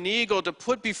analogy of an eagle to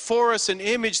put before us an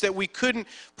image that we couldn't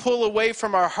pull away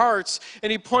from our hearts.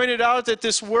 And he pointed out that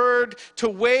this word to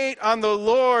wait on the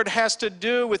Lord has to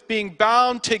do with being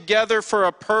bound together for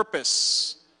a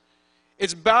purpose.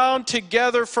 It's bound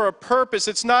together for a purpose.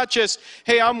 It's not just,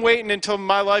 hey, I'm waiting until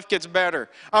my life gets better.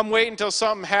 I'm waiting until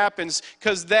something happens,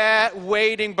 because that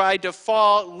waiting by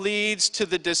default leads to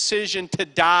the decision to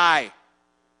die.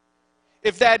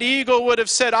 If that eagle would have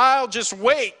said, I'll just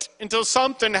wait until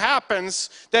something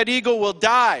happens, that eagle will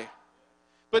die.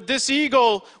 But this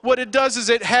eagle, what it does is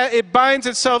it binds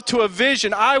itself to a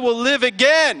vision. I will live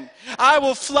again. I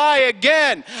will fly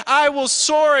again. I will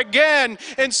soar again.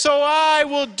 And so I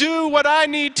will do what I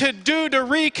need to do to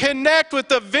reconnect with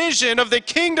the vision of the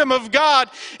kingdom of God.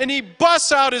 And he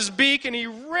busts out his beak, and he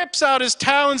rips out his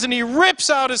talons, and he rips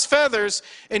out his feathers,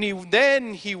 and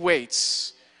then he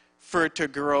waits for it to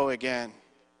grow again.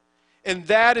 And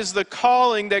that is the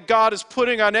calling that God is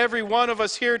putting on every one of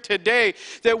us here today,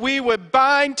 that we would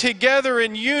bind together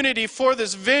in unity for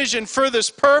this vision, for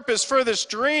this purpose, for this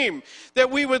dream,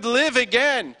 that we would live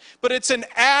again. But it's an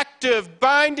active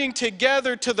binding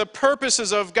together to the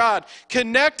purposes of God,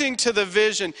 connecting to the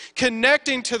vision,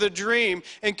 connecting to the dream,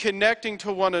 and connecting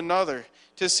to one another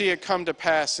to see it come to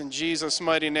pass in Jesus'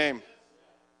 mighty name.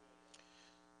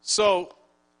 So,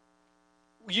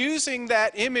 using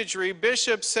that imagery,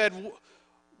 Bishop said,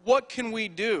 what can we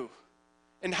do?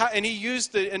 And he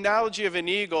used the analogy of an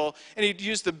eagle, and he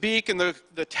used the beak and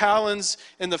the talons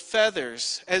and the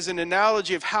feathers as an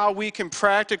analogy of how we can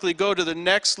practically go to the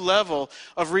next level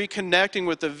of reconnecting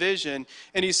with the vision.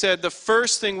 And he said the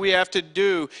first thing we have to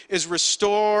do is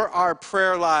restore our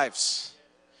prayer lives.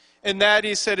 And that,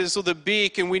 he said, is the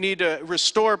beak, and we need to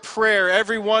restore prayer.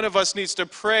 Every one of us needs to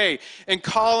pray and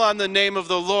call on the name of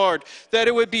the Lord. That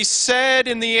it would be said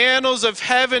in the annals of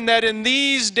heaven that in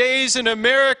these days in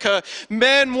America,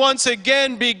 men once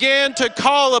again began to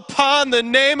call upon the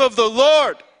name of the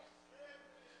Lord.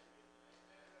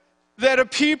 that a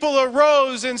people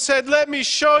arose and said, let me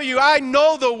show you. I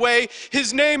know the way.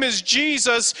 His name is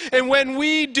Jesus. And when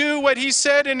we do what he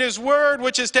said in his word,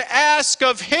 which is to ask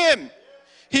of him,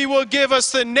 he will give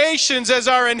us the nations as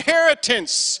our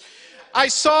inheritance. I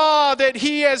saw that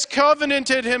he has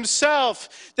covenanted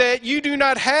himself that you do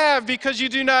not have because you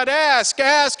do not ask.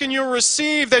 Ask and you'll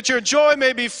receive, that your joy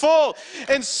may be full.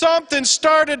 And something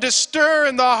started to stir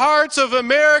in the hearts of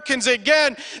Americans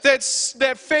again that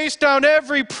faced down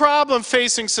every problem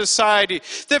facing society,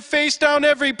 that faced down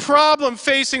every problem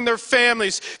facing their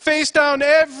families, faced down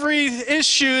every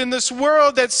issue in this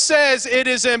world that says it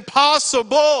is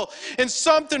impossible. And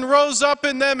something rose up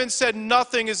in them and said,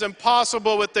 nothing is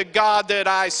impossible with the God that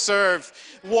I serve.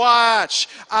 Watch,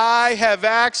 I have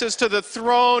access to the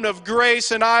throne of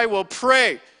grace, and I will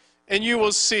pray, and you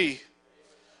will see.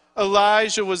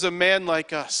 Elijah was a man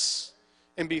like us,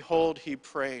 and behold, he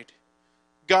prayed.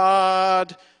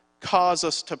 God calls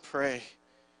us to pray.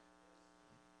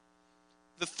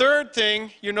 The third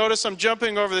thing, you notice I'm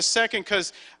jumping over the second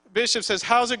because Bishop says,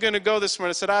 how's it going to go this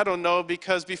morning? I said, I don't know,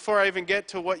 because before I even get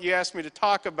to what you asked me to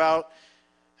talk about,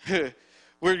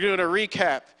 we're doing a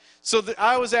recap. So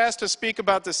I was asked to speak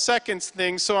about the second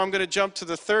thing, so I'm going to jump to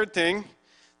the third thing.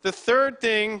 The third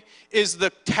thing is the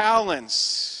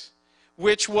talons,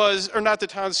 which was, or not the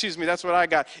talons, excuse me, that's what I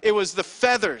got. It was the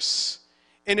feathers.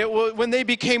 And it was, when they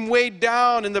became weighed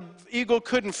down and the eagle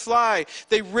couldn't fly,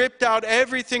 they ripped out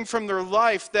everything from their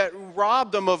life that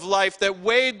robbed them of life, that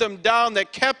weighed them down,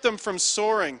 that kept them from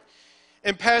soaring.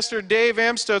 And Pastor Dave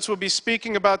Amstutz will be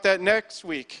speaking about that next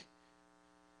week.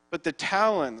 But the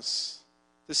talons,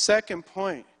 the second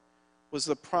point, was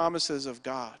the promises of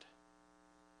God.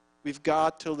 We've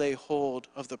got to lay hold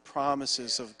of the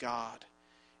promises of God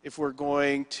if we're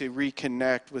going to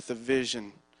reconnect with the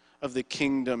vision of the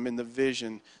kingdom and the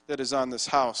vision that is on this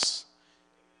house.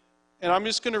 And I'm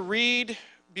just going to read,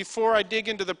 before I dig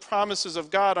into the promises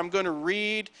of God, I'm going to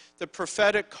read the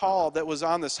prophetic call that was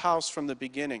on this house from the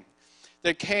beginning,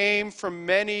 that came from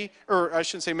many, or I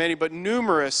shouldn't say many, but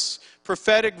numerous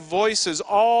prophetic voices,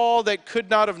 all that could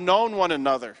not have known one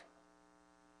another.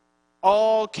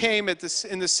 All came in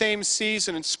the same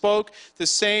season and spoke the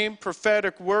same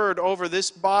prophetic word over this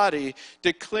body,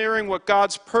 declaring what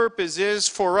God's purpose is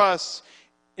for us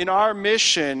in our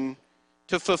mission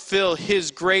to fulfill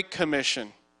his great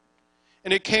commission.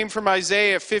 And it came from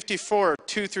Isaiah 54,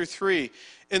 2 through 3.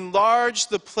 Enlarge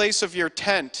the place of your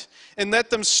tent, and let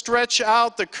them stretch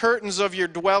out the curtains of your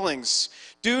dwellings.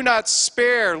 Do not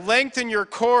spare, lengthen your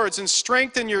cords and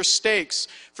strengthen your stakes,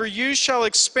 for you shall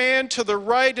expand to the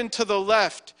right and to the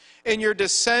left, and your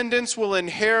descendants will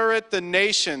inherit the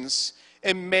nations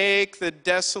and make the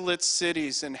desolate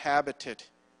cities inhabited.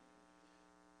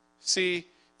 See,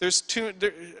 there's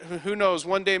who knows,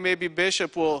 one day maybe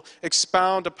Bishop will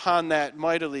expound upon that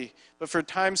mightily, but for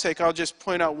time's sake, I'll just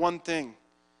point out one thing,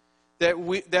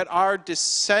 that our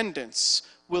descendants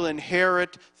will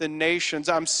inherit the nations.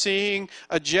 I'm seeing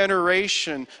a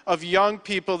generation of young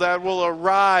people that will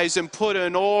arise and put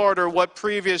in order what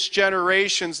previous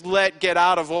generations let get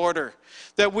out of order.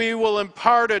 That we will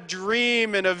impart a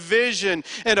dream and a vision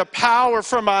and a power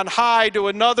from on high to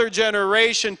another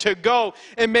generation to go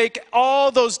and make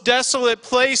all those desolate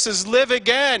places live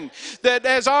again. That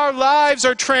as our lives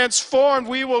are transformed,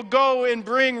 we will go and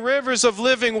bring rivers of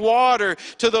living water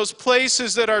to those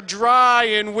places that are dry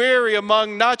and weary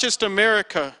among not just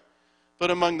America, but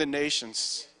among the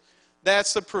nations.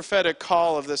 That's the prophetic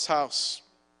call of this house.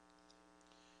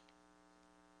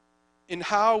 And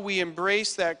how we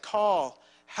embrace that call,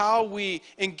 how we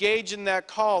engage in that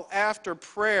call after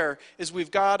prayer, is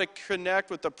we've got to connect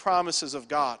with the promises of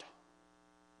God.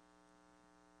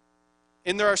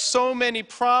 And there are so many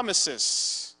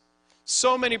promises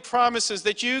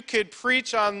that you could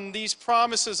preach on these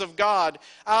promises of God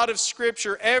out of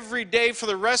Scripture every day for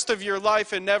the rest of your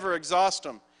life and never exhaust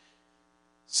them.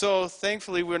 So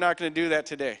thankfully, we're not going to do that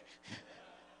today.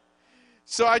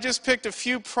 So I just picked a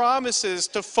few promises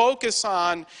to focus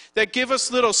on that give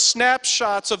us little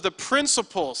snapshots of the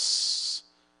principles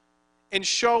and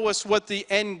show us what the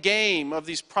end game of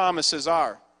these promises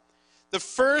are. The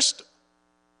first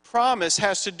promise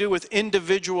has to do with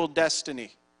individual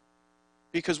destiny,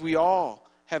 because we all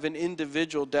have an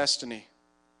individual destiny.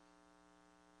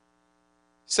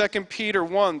 2 Peter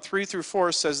 1, 3 through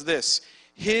 4 says this: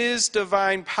 His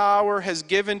divine power has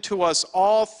given to us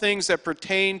all things that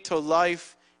pertain to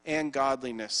life and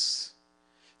godliness,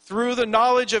 through the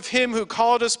knowledge of him who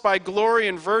called us by glory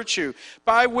and virtue,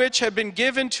 by which have been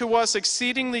given to us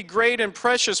exceedingly great and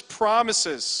precious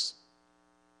promises,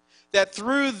 that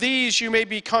through these you may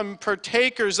become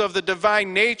partakers of the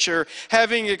divine nature,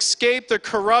 having escaped the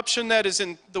corruption that is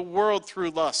in the world through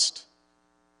lust.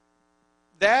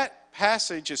 That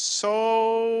passage is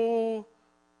so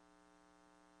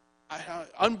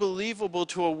unbelievable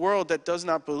to a world that does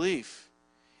not believe.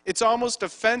 It's almost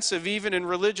offensive even in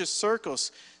religious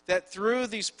circles that through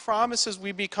these promises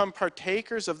we become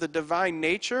partakers of the divine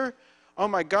nature. Oh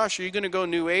my gosh, are you going to go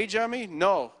New Age on me?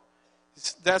 No.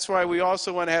 That's why we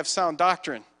also want to have sound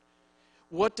doctrine.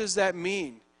 What does that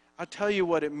mean? I'll tell you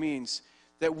what it means.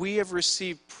 That we have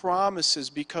received promises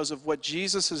because of what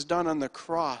Jesus has done on the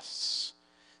cross,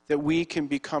 that we can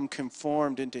become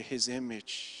conformed into his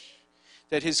image.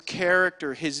 That his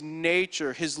character, his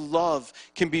nature, his love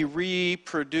can be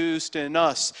reproduced in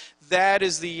us. That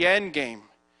is the end game,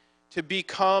 to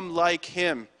become like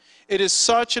him. It is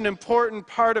such an important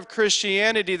part of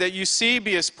Christianity that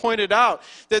Eusebius pointed out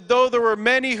that though there were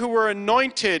many who were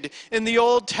anointed in the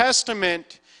Old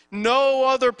Testament, no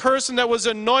other person that was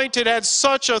anointed had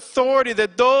such authority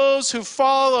that those who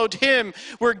followed him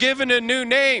were given a new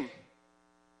name.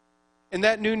 And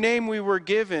that new name we were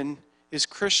given is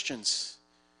Christians.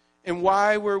 And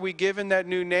why were we given that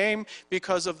new name?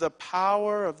 Because of the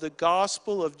power of the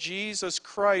gospel of Jesus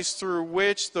Christ, through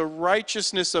which the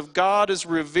righteousness of God is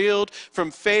revealed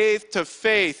from faith to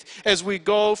faith, as we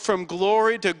go from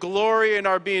glory to glory and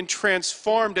are being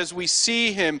transformed as we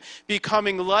see him,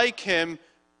 becoming like him.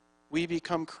 We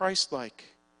become Christ-like.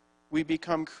 We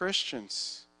become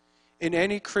Christians. In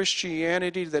any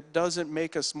Christianity that doesn't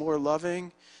make us more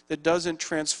loving, that doesn't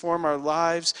transform our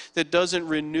lives, that doesn't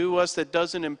renew us, that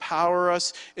doesn't empower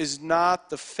us, is not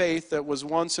the faith that was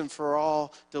once and for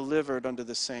all delivered unto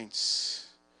the saints.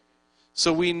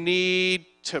 So we need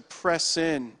to press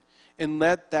in and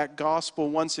let that gospel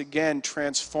once again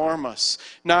transform us.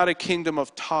 Not a kingdom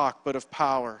of talk, but of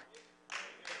power.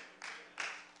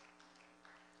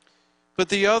 But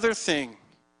the other thing,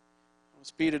 I'll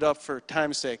speed it up for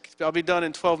time's sake. I'll be done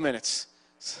in 12 minutes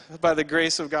by the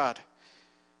grace of God.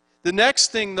 The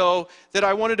next thing, though, that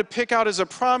I wanted to pick out as a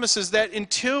promise is that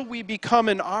until we become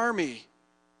an army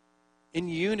in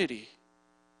unity,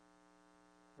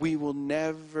 we will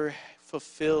never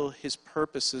fulfill his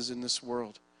purposes in this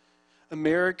world.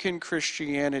 American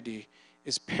Christianity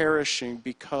is perishing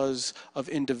because of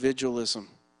individualism.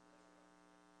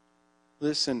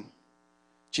 Listen,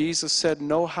 Jesus said,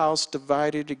 "No house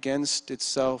divided against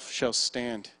itself shall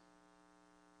stand."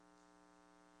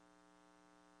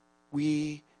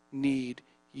 We need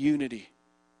unity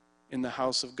in the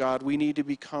house of God. We need to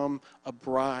become a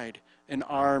bride, an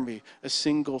army, a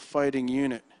single fighting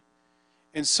unit.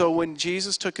 And so when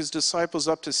Jesus took his disciples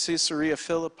up to Caesarea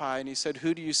Philippi and he said,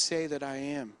 "Who do you say that I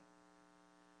am?"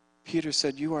 Peter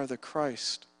said, "You are the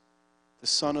Christ, the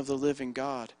Son of the living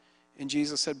God." And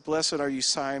Jesus said, "Blessed are you,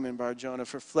 Simon Bar-Jonah,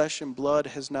 for flesh and blood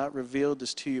has not revealed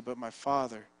this to you, but my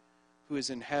Father who is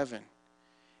in heaven."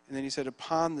 And then he said,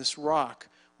 "Upon this rock,"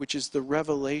 which is the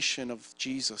revelation of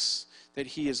Jesus, that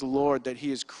he is Lord, that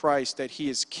he is Christ, that he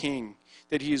is King,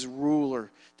 that he is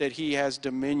ruler, that he has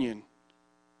dominion,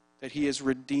 that he has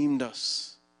redeemed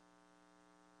us.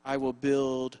 "I will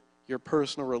build your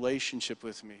personal relationship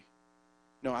with me."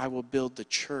 No, I will build the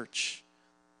church.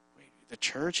 Wait, the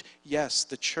church? Yes,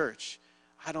 the church.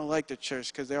 I don't like the church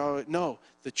because they all, no,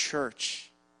 the church.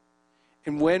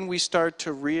 And when we start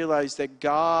to realize that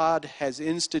God has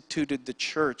instituted the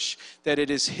church, that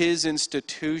it is his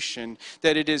institution,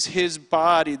 that it is his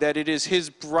body, that it is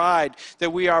his bride, that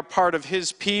we are part of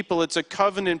his people, it's a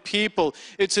covenant people,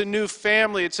 it's a new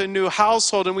family, it's a new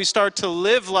household, and we start to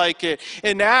live like it,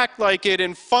 and act like it,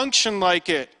 and function like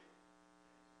it,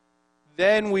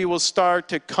 then we will start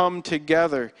to come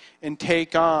together and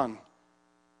take on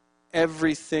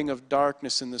everything of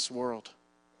darkness in this world.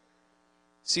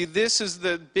 See, this is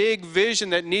the big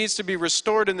vision that needs to be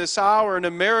restored in this hour in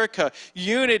America.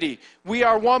 Unity. We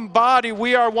are one body.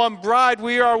 We are one bride.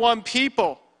 We are one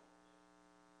people.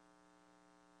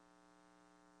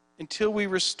 Until we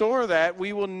restore that,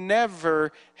 we will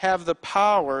never have the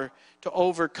power to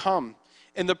overcome.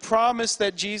 And the promise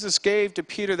that Jesus gave to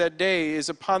Peter that day is,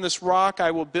 "Upon this rock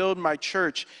I will build my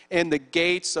church, and the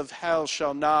gates of hell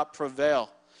shall not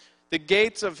prevail." The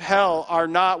gates of hell are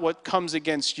not what comes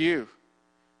against you.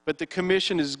 But the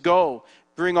commission is go,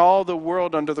 bring all the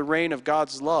world under the reign of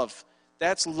God's love.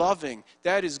 That's loving.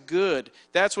 That is good.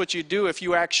 That's what you do if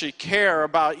you actually care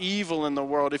about evil in the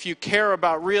world. If you care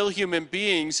about real human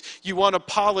beings, you want to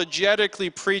apologetically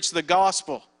preach the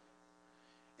gospel.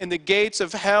 And the gates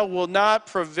of hell will not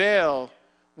prevail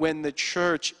when the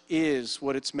church is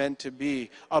what it's meant to be,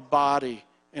 a body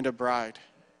and a bride.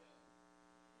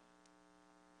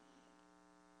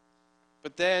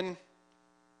 But then,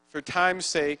 for time's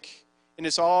sake, and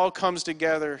this all comes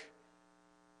together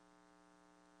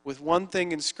with one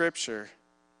thing in Scripture,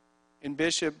 and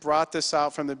Bishop brought this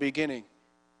out from the beginning.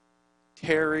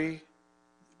 Tarry,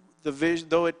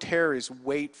 though it tarries,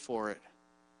 wait for it.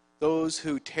 Those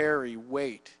who tarry,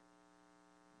 wait.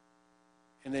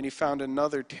 And then he found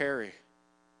another tarry.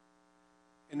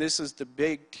 And this is the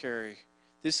big tarry.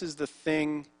 This is the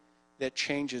thing that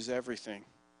changes everything.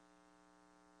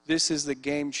 This is the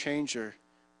game changer.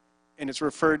 And it's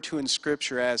referred to in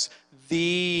Scripture as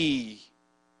the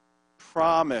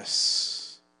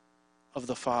promise of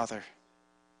the Father.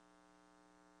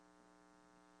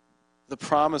 The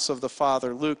promise of the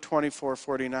Father. Luke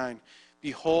 24:49.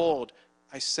 Behold,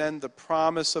 I send the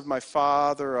promise of my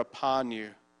Father upon you.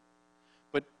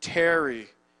 But tarry,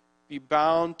 be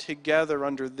bound together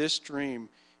under this dream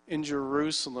in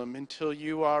Jerusalem until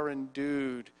you are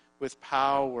endued with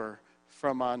power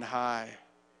from on high.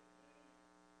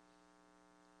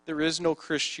 There is no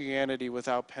Christianity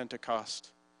without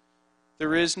Pentecost.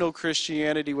 There is no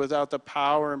Christianity without the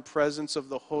power and presence of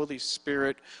the Holy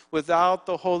Spirit. Without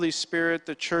the Holy Spirit,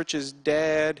 the church is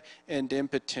dead and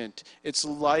impotent. It's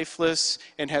lifeless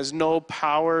and has no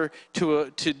power to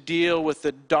deal with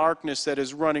the darkness that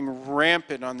is running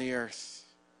rampant on the earth.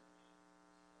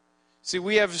 See,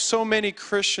 we have so many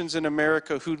Christians in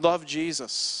America who love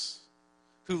Jesus,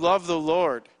 who love the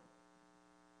Lord,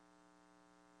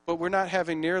 but we're not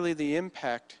having nearly the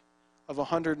impact of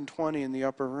 120 in the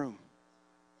upper room.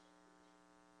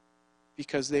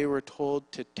 Because they were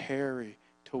told to tarry,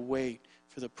 to wait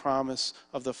for the promise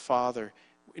of the Father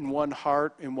in one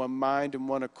heart, in one mind, in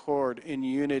one accord, in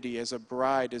unity as a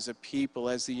bride, as a people,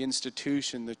 as the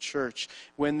institution, the church.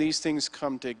 When these things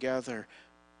come together,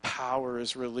 power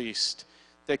is released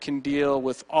that can deal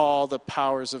with all the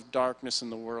powers of darkness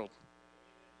in the world.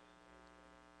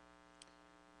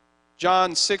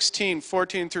 John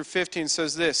 16:14-15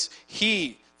 says this,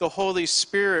 He, the Holy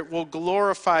Spirit, will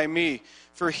glorify me,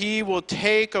 for he will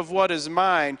take of what is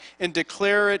mine and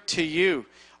declare it to you.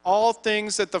 All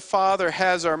things that the Father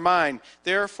has are mine.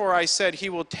 Therefore I said, he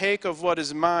will take of what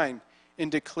is mine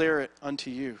and declare it unto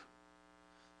you.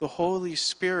 The Holy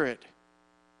Spirit,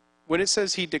 when it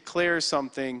says he declares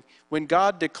something, when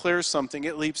God declares something,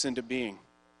 it leaps into being.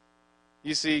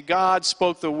 You see, God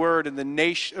spoke the word and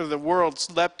the world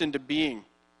leapt into being.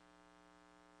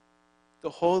 The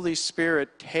Holy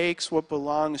Spirit takes what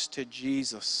belongs to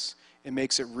Jesus and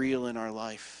makes it real in our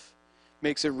life,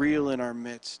 makes it real in our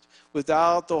midst.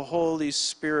 Without the Holy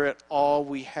Spirit, all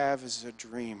we have is a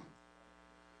dream.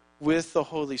 With the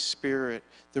Holy Spirit,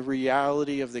 the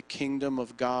reality of the kingdom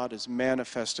of God is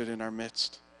manifested in our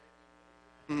midst.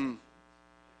 I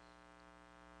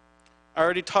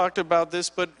already talked about this,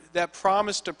 but that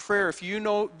promise to prayer, if you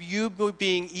know, you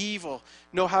being evil,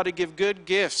 know how to give good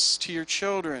gifts to your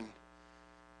children,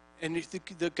 and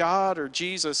the God or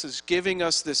Jesus is giving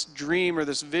us this dream or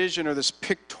this vision or this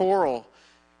pictorial.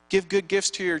 Give good gifts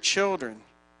to your children,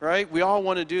 right? We all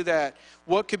want to do that.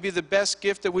 What could be the best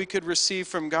gift that we could receive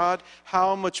from God?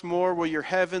 How much more will your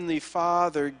heavenly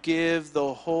Father give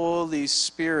the Holy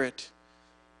Spirit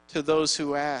to those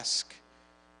who ask?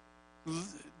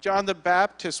 John the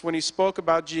Baptist, when he spoke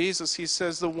about Jesus, he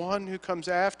says, the one who comes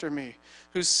after me,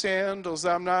 whose sandals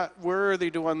I'm not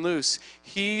worthy to unloose,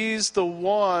 he's the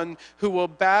one who will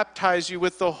baptize you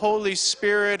with the Holy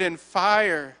Spirit and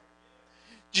fire.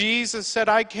 Jesus said,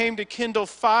 I came to kindle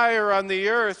fire on the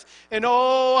earth, and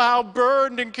oh, how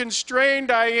burdened and constrained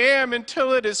I am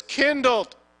until it is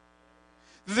kindled.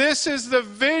 This is the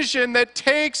vision that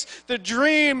takes the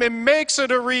dream and makes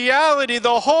it a reality.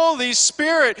 The Holy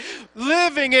Spirit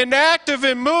living and active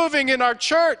and moving in our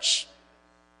church.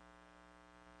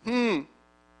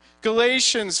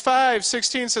 Galatians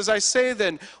 5:16 says, I say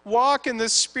then, walk in the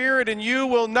Spirit and you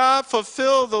will not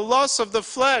fulfill the lusts of the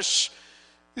flesh.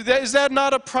 Is that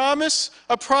not a promise?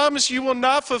 A promise you will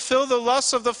not fulfill the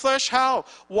lusts of the flesh? How?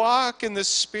 Walk in the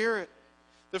Spirit.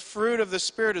 The fruit of the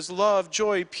Spirit is love,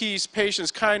 joy, peace,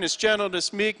 patience, kindness,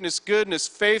 gentleness, meekness, goodness,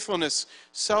 faithfulness,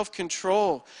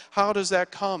 self-control. How does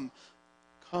that come?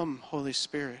 Come, Holy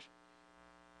Spirit,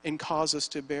 and cause us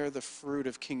to bear the fruit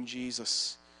of King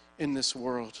Jesus in this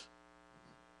world.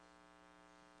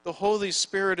 The Holy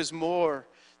Spirit is more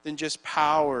than just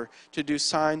power to do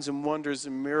signs and wonders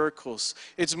and miracles.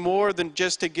 It's more than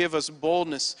just to give us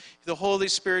boldness. The Holy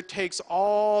Spirit takes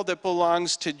all that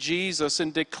belongs to Jesus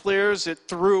and declares it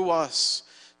through us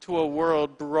to a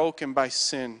world broken by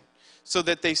sin, so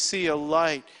that they see a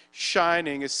light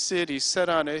shining, a city set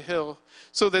on a hill,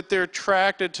 so that they're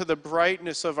attracted to the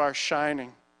brightness of our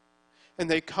shining. And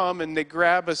they come and they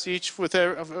grab us each with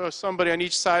somebody on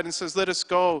each side and says, let us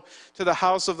go to the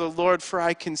house of the Lord, for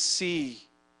I can see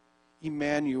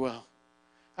Emmanuel.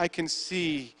 I can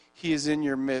see he is in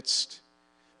your midst.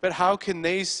 But how can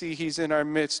they see he's in our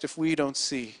midst if we don't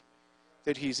see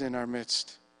that he's in our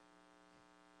midst?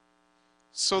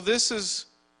 So this is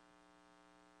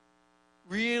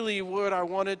really what I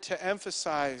wanted to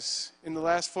emphasize in the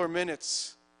last 4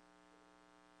 minutes,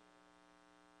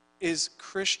 is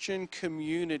Christian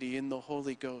community in the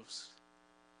Holy Ghost.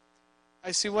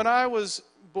 I see, when I was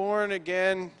born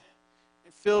again,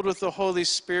 filled with the Holy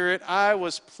Spirit, I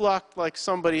was plucked like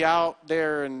somebody out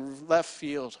there in left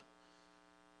field.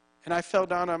 And I fell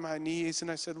down on my knees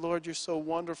and I said, Lord, you're so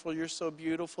wonderful, you're so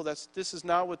beautiful. This is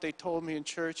not what they told me in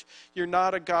church. You're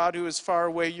not a God who is far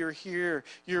away, you're here.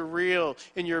 You're real,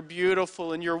 and you're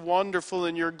beautiful, and you're wonderful,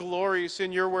 and you're glorious,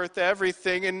 and you're worth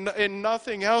everything. And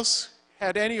nothing else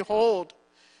had any hold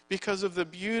because of the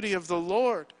beauty of the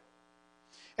Lord.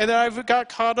 And then I got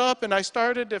caught up and I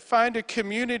started to find a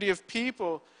community of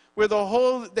people where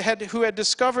who had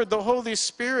discovered the Holy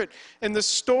Spirit, and the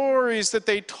stories that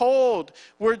they told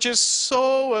were just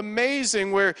so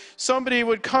amazing, where somebody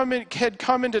had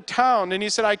come into town, and he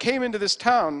said, I came into this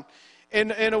town,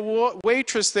 and a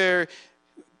waitress there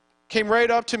came right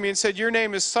up to me and said, your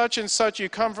name is such and such, you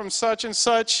come from such and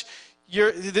such,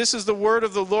 this is the word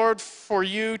of the Lord for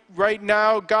you right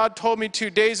now. God told me 2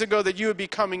 days ago that you would be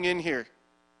coming in here.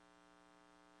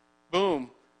 Boom,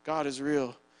 God is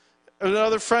real.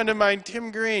 Another friend of mine, Tim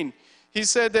Green, he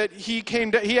said that he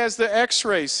has the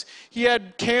x-rays. He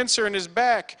had cancer in his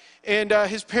back, and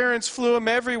his parents flew him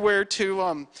everywhere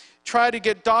to try to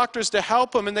get doctors to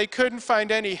help him, and they couldn't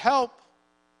find any help.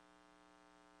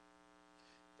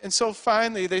 And so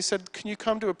finally they said, can you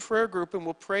come to a prayer group and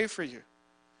we'll pray for you?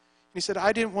 He said,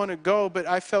 I didn't want to go, but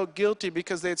I felt guilty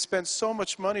because they had spent so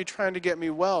much money trying to get me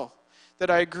well that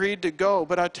I agreed to go.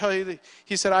 But I tell you,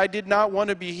 he said, I did not want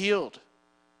to be healed,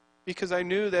 because I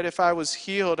knew that if I was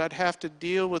healed, I'd have to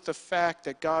deal with the fact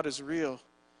that God is real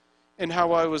and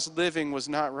how I was living was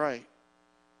not right.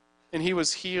 And he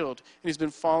was healed, and he's been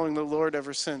following the Lord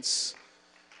ever since.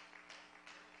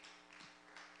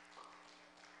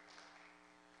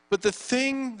 But the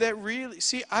thing that really,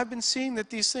 I've been seeing that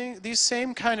these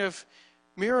same kind of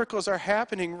miracles are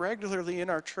happening regularly in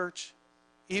our church,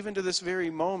 even to this very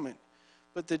moment.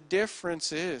 But the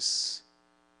difference is,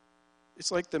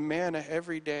 it's like the manna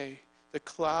every day, the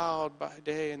cloud by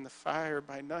day and the fire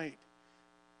by night.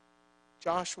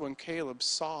 Joshua and Caleb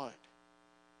saw it.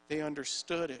 They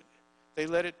understood it. They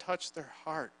let it touch their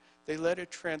heart. They let it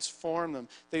transform them.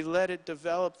 They let it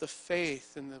develop the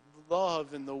faith and the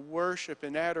love and the worship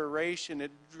and adoration.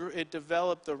 It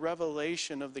developed the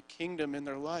revelation of the kingdom in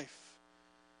their life.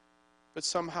 But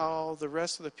somehow the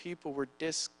rest of the people were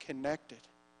disconnected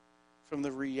from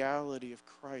the reality of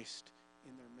Christ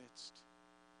in their midst.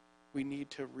 We need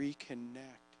to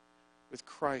reconnect with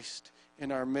Christ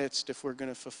in our midst if we're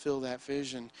going to fulfill that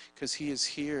vision, because he is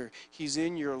here. He's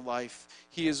in your life.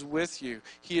 He is with you.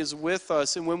 He is with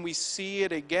us. And when we see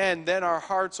it again, then our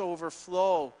hearts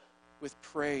overflow with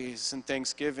praise and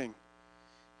thanksgiving.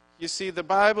 You see, the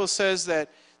Bible says that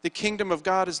the kingdom of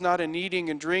God is not in eating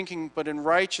and drinking, but in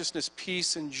righteousness,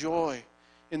 peace, and joy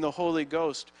in the Holy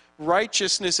Ghost.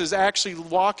 Righteousness is actually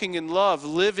walking in love,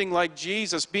 living like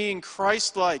Jesus, being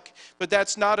Christ-like. But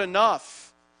that's not enough.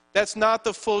 That's not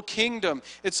the full kingdom.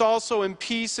 It's also in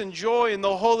peace and joy in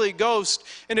the Holy Ghost.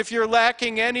 And if you're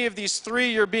lacking any of these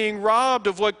three, you're being robbed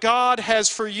of what God has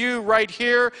for you right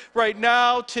here, right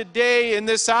now, today, in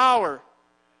this hour.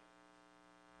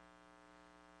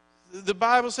 The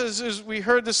Bible says, as we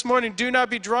heard this morning, do not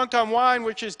be drunk on wine,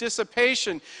 which is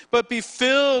dissipation, but be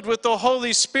filled with the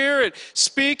Holy Spirit,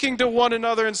 speaking to one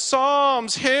another in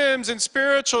psalms, hymns, and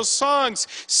spiritual songs,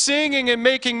 singing and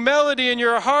making melody in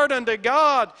your heart unto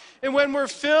God. And when we're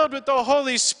filled with the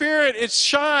Holy Spirit, it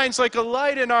shines like a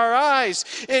light in our eyes.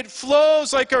 It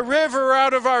flows like a river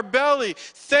out of our belly.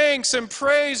 Thanks and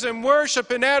praise and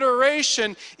worship and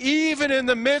adoration, even in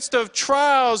the midst of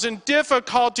trials and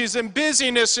difficulties and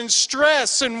busyness and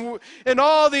stress and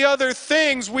all the other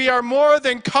things. We are more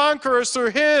than conquerors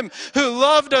through him who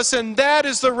loved us, and that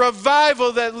is the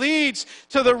revival that leads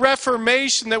to the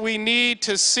reformation that we need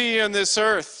to see on this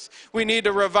earth. We need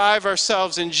to revive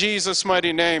ourselves in Jesus'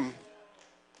 mighty name.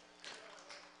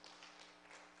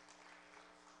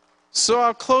 So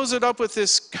I'll close it up with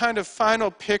this kind of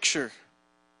final picture,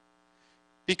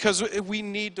 because we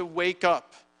need to wake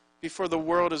up before the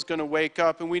world is going to wake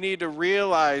up, and we need to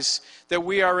realize that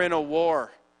we are in a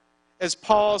war. As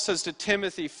Paul says to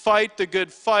Timothy, fight the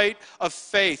good fight of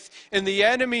faith. And the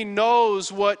enemy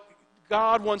knows what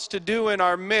God wants to do in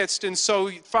our midst. And so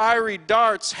fiery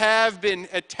darts have been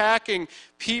attacking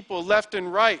people left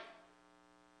and right,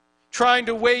 trying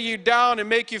to weigh you down and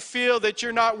make you feel that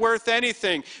you're not worth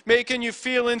anything, making you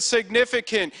feel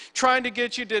insignificant, trying to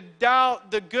get you to doubt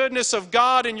the goodness of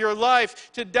God in your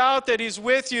life, to doubt that He's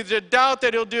with you, to doubt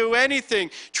that He'll do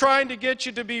anything, trying to get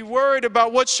you to be worried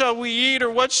about what shall we eat or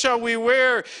what shall we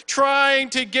wear, trying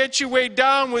to get you weighed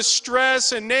down with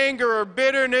stress and anger or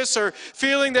bitterness or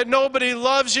feeling that nobody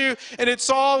loves you. And it's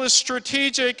all a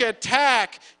strategic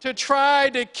attack to try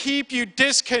to keep you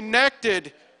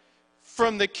disconnected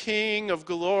from the King of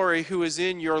glory who is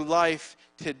in your life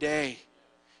today,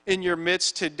 in your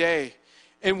midst today.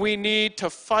 And we need to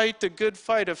fight the good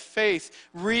fight of faith,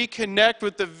 reconnect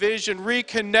with the vision,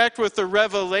 reconnect with the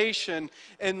revelation,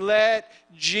 and let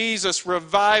Jesus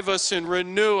revive us and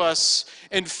renew us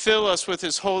and fill us with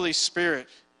His Holy Spirit.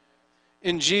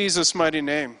 In Jesus' mighty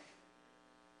name,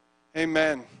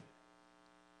 amen.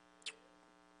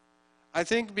 I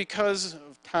think because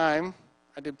of time,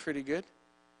 I did pretty good,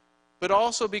 but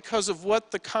also because of what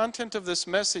the content of this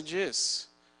message is.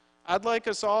 I'd like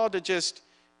us all to just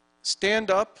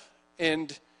stand up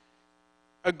and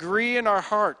agree in our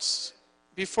hearts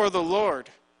before the Lord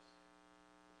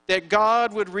that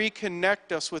God would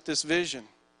reconnect us with this vision,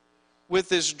 with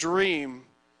this dream,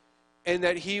 and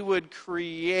that He would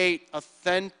create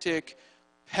authentic,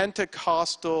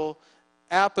 Pentecostal,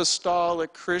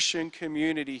 apostolic Christian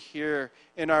community here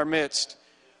in our midst.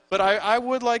 But I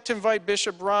would like to invite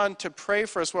Bishop Ron to pray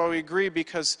for us while we agree,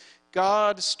 because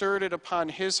God stirred it upon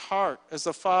his heart as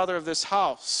the father of this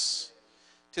house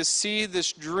to see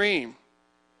this dream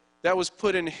that was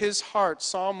put in his heart,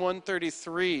 Psalm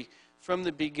 133, from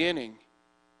the beginning,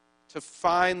 to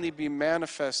finally be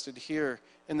manifested here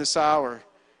in this hour.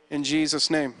 In Jesus'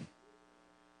 name.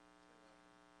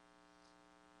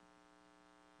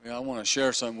 Yeah, I want to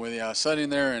share something with you. I was sitting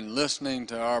there and listening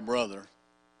to our brother,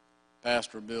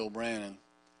 Pastor Bill Brannan,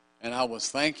 and I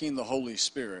was thanking the Holy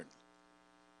Spirit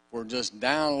for just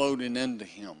downloading into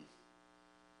him.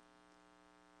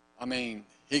 I mean,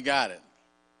 he got it.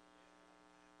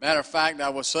 Matter of fact, I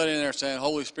was sitting there saying,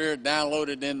 Holy Spirit, download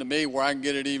it into me where I can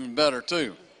get it even better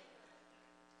too.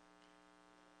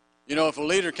 You know, if a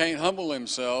leader can't humble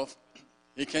himself,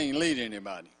 he can't lead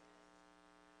anybody.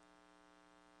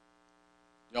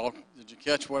 Y'all, did you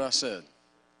catch what I said?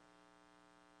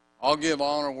 I'll give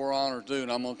honor where honor's due,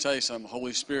 and I'm going to tell you something. The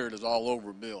Holy Spirit is all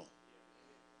over Bill.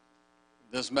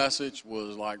 This message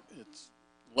was like,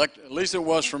 at least it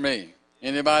was for me.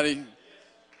 Anybody?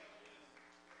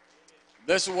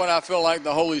 This is what I feel like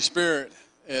the Holy Spirit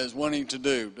is wanting to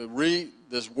do, to read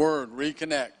this word,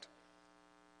 reconnect.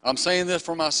 I'm saying this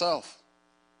for myself.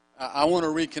 I want to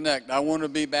reconnect. I want to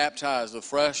be baptized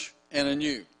afresh and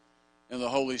anew in the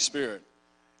Holy Spirit.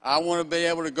 I want to be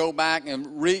able to go back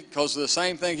and read, because the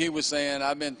same thing he was saying,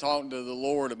 I've been talking to the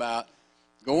Lord about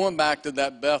going back to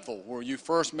that Bethel where you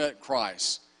first met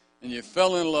Christ and you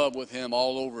fell in love with him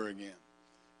all over again.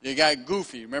 You got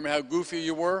goofy. Remember how goofy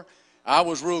you were? I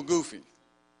was real goofy.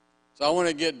 So I want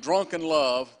to get drunk in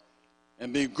love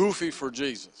and be goofy for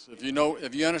Jesus, if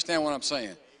you understand what I'm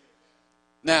saying.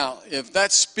 Now, if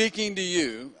that's speaking to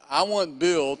you, I want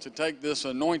Bill to take this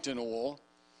anointing oil,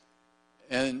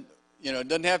 and it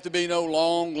doesn't have to be no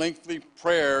long, lengthy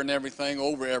prayer and everything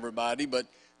over everybody, but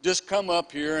just come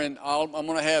up here, and I'm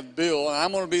going to have Bill, and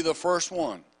I'm going to be the first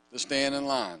one to stand in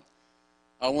line.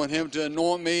 I want him to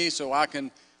anoint me so I can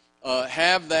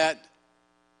have that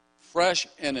fresh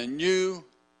and a new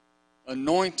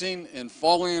anointing and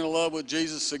falling in love with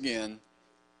Jesus again.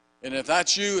 And if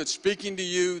that's you, it's speaking to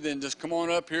you, then just come on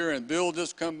up here, and Bill will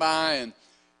just come by, and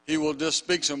he will just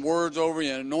speak some words over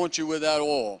you and anoint you with that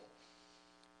oil.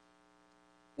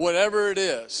 Whatever it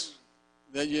is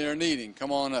that you're needing,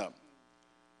 come on up.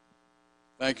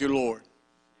 Thank you, Lord.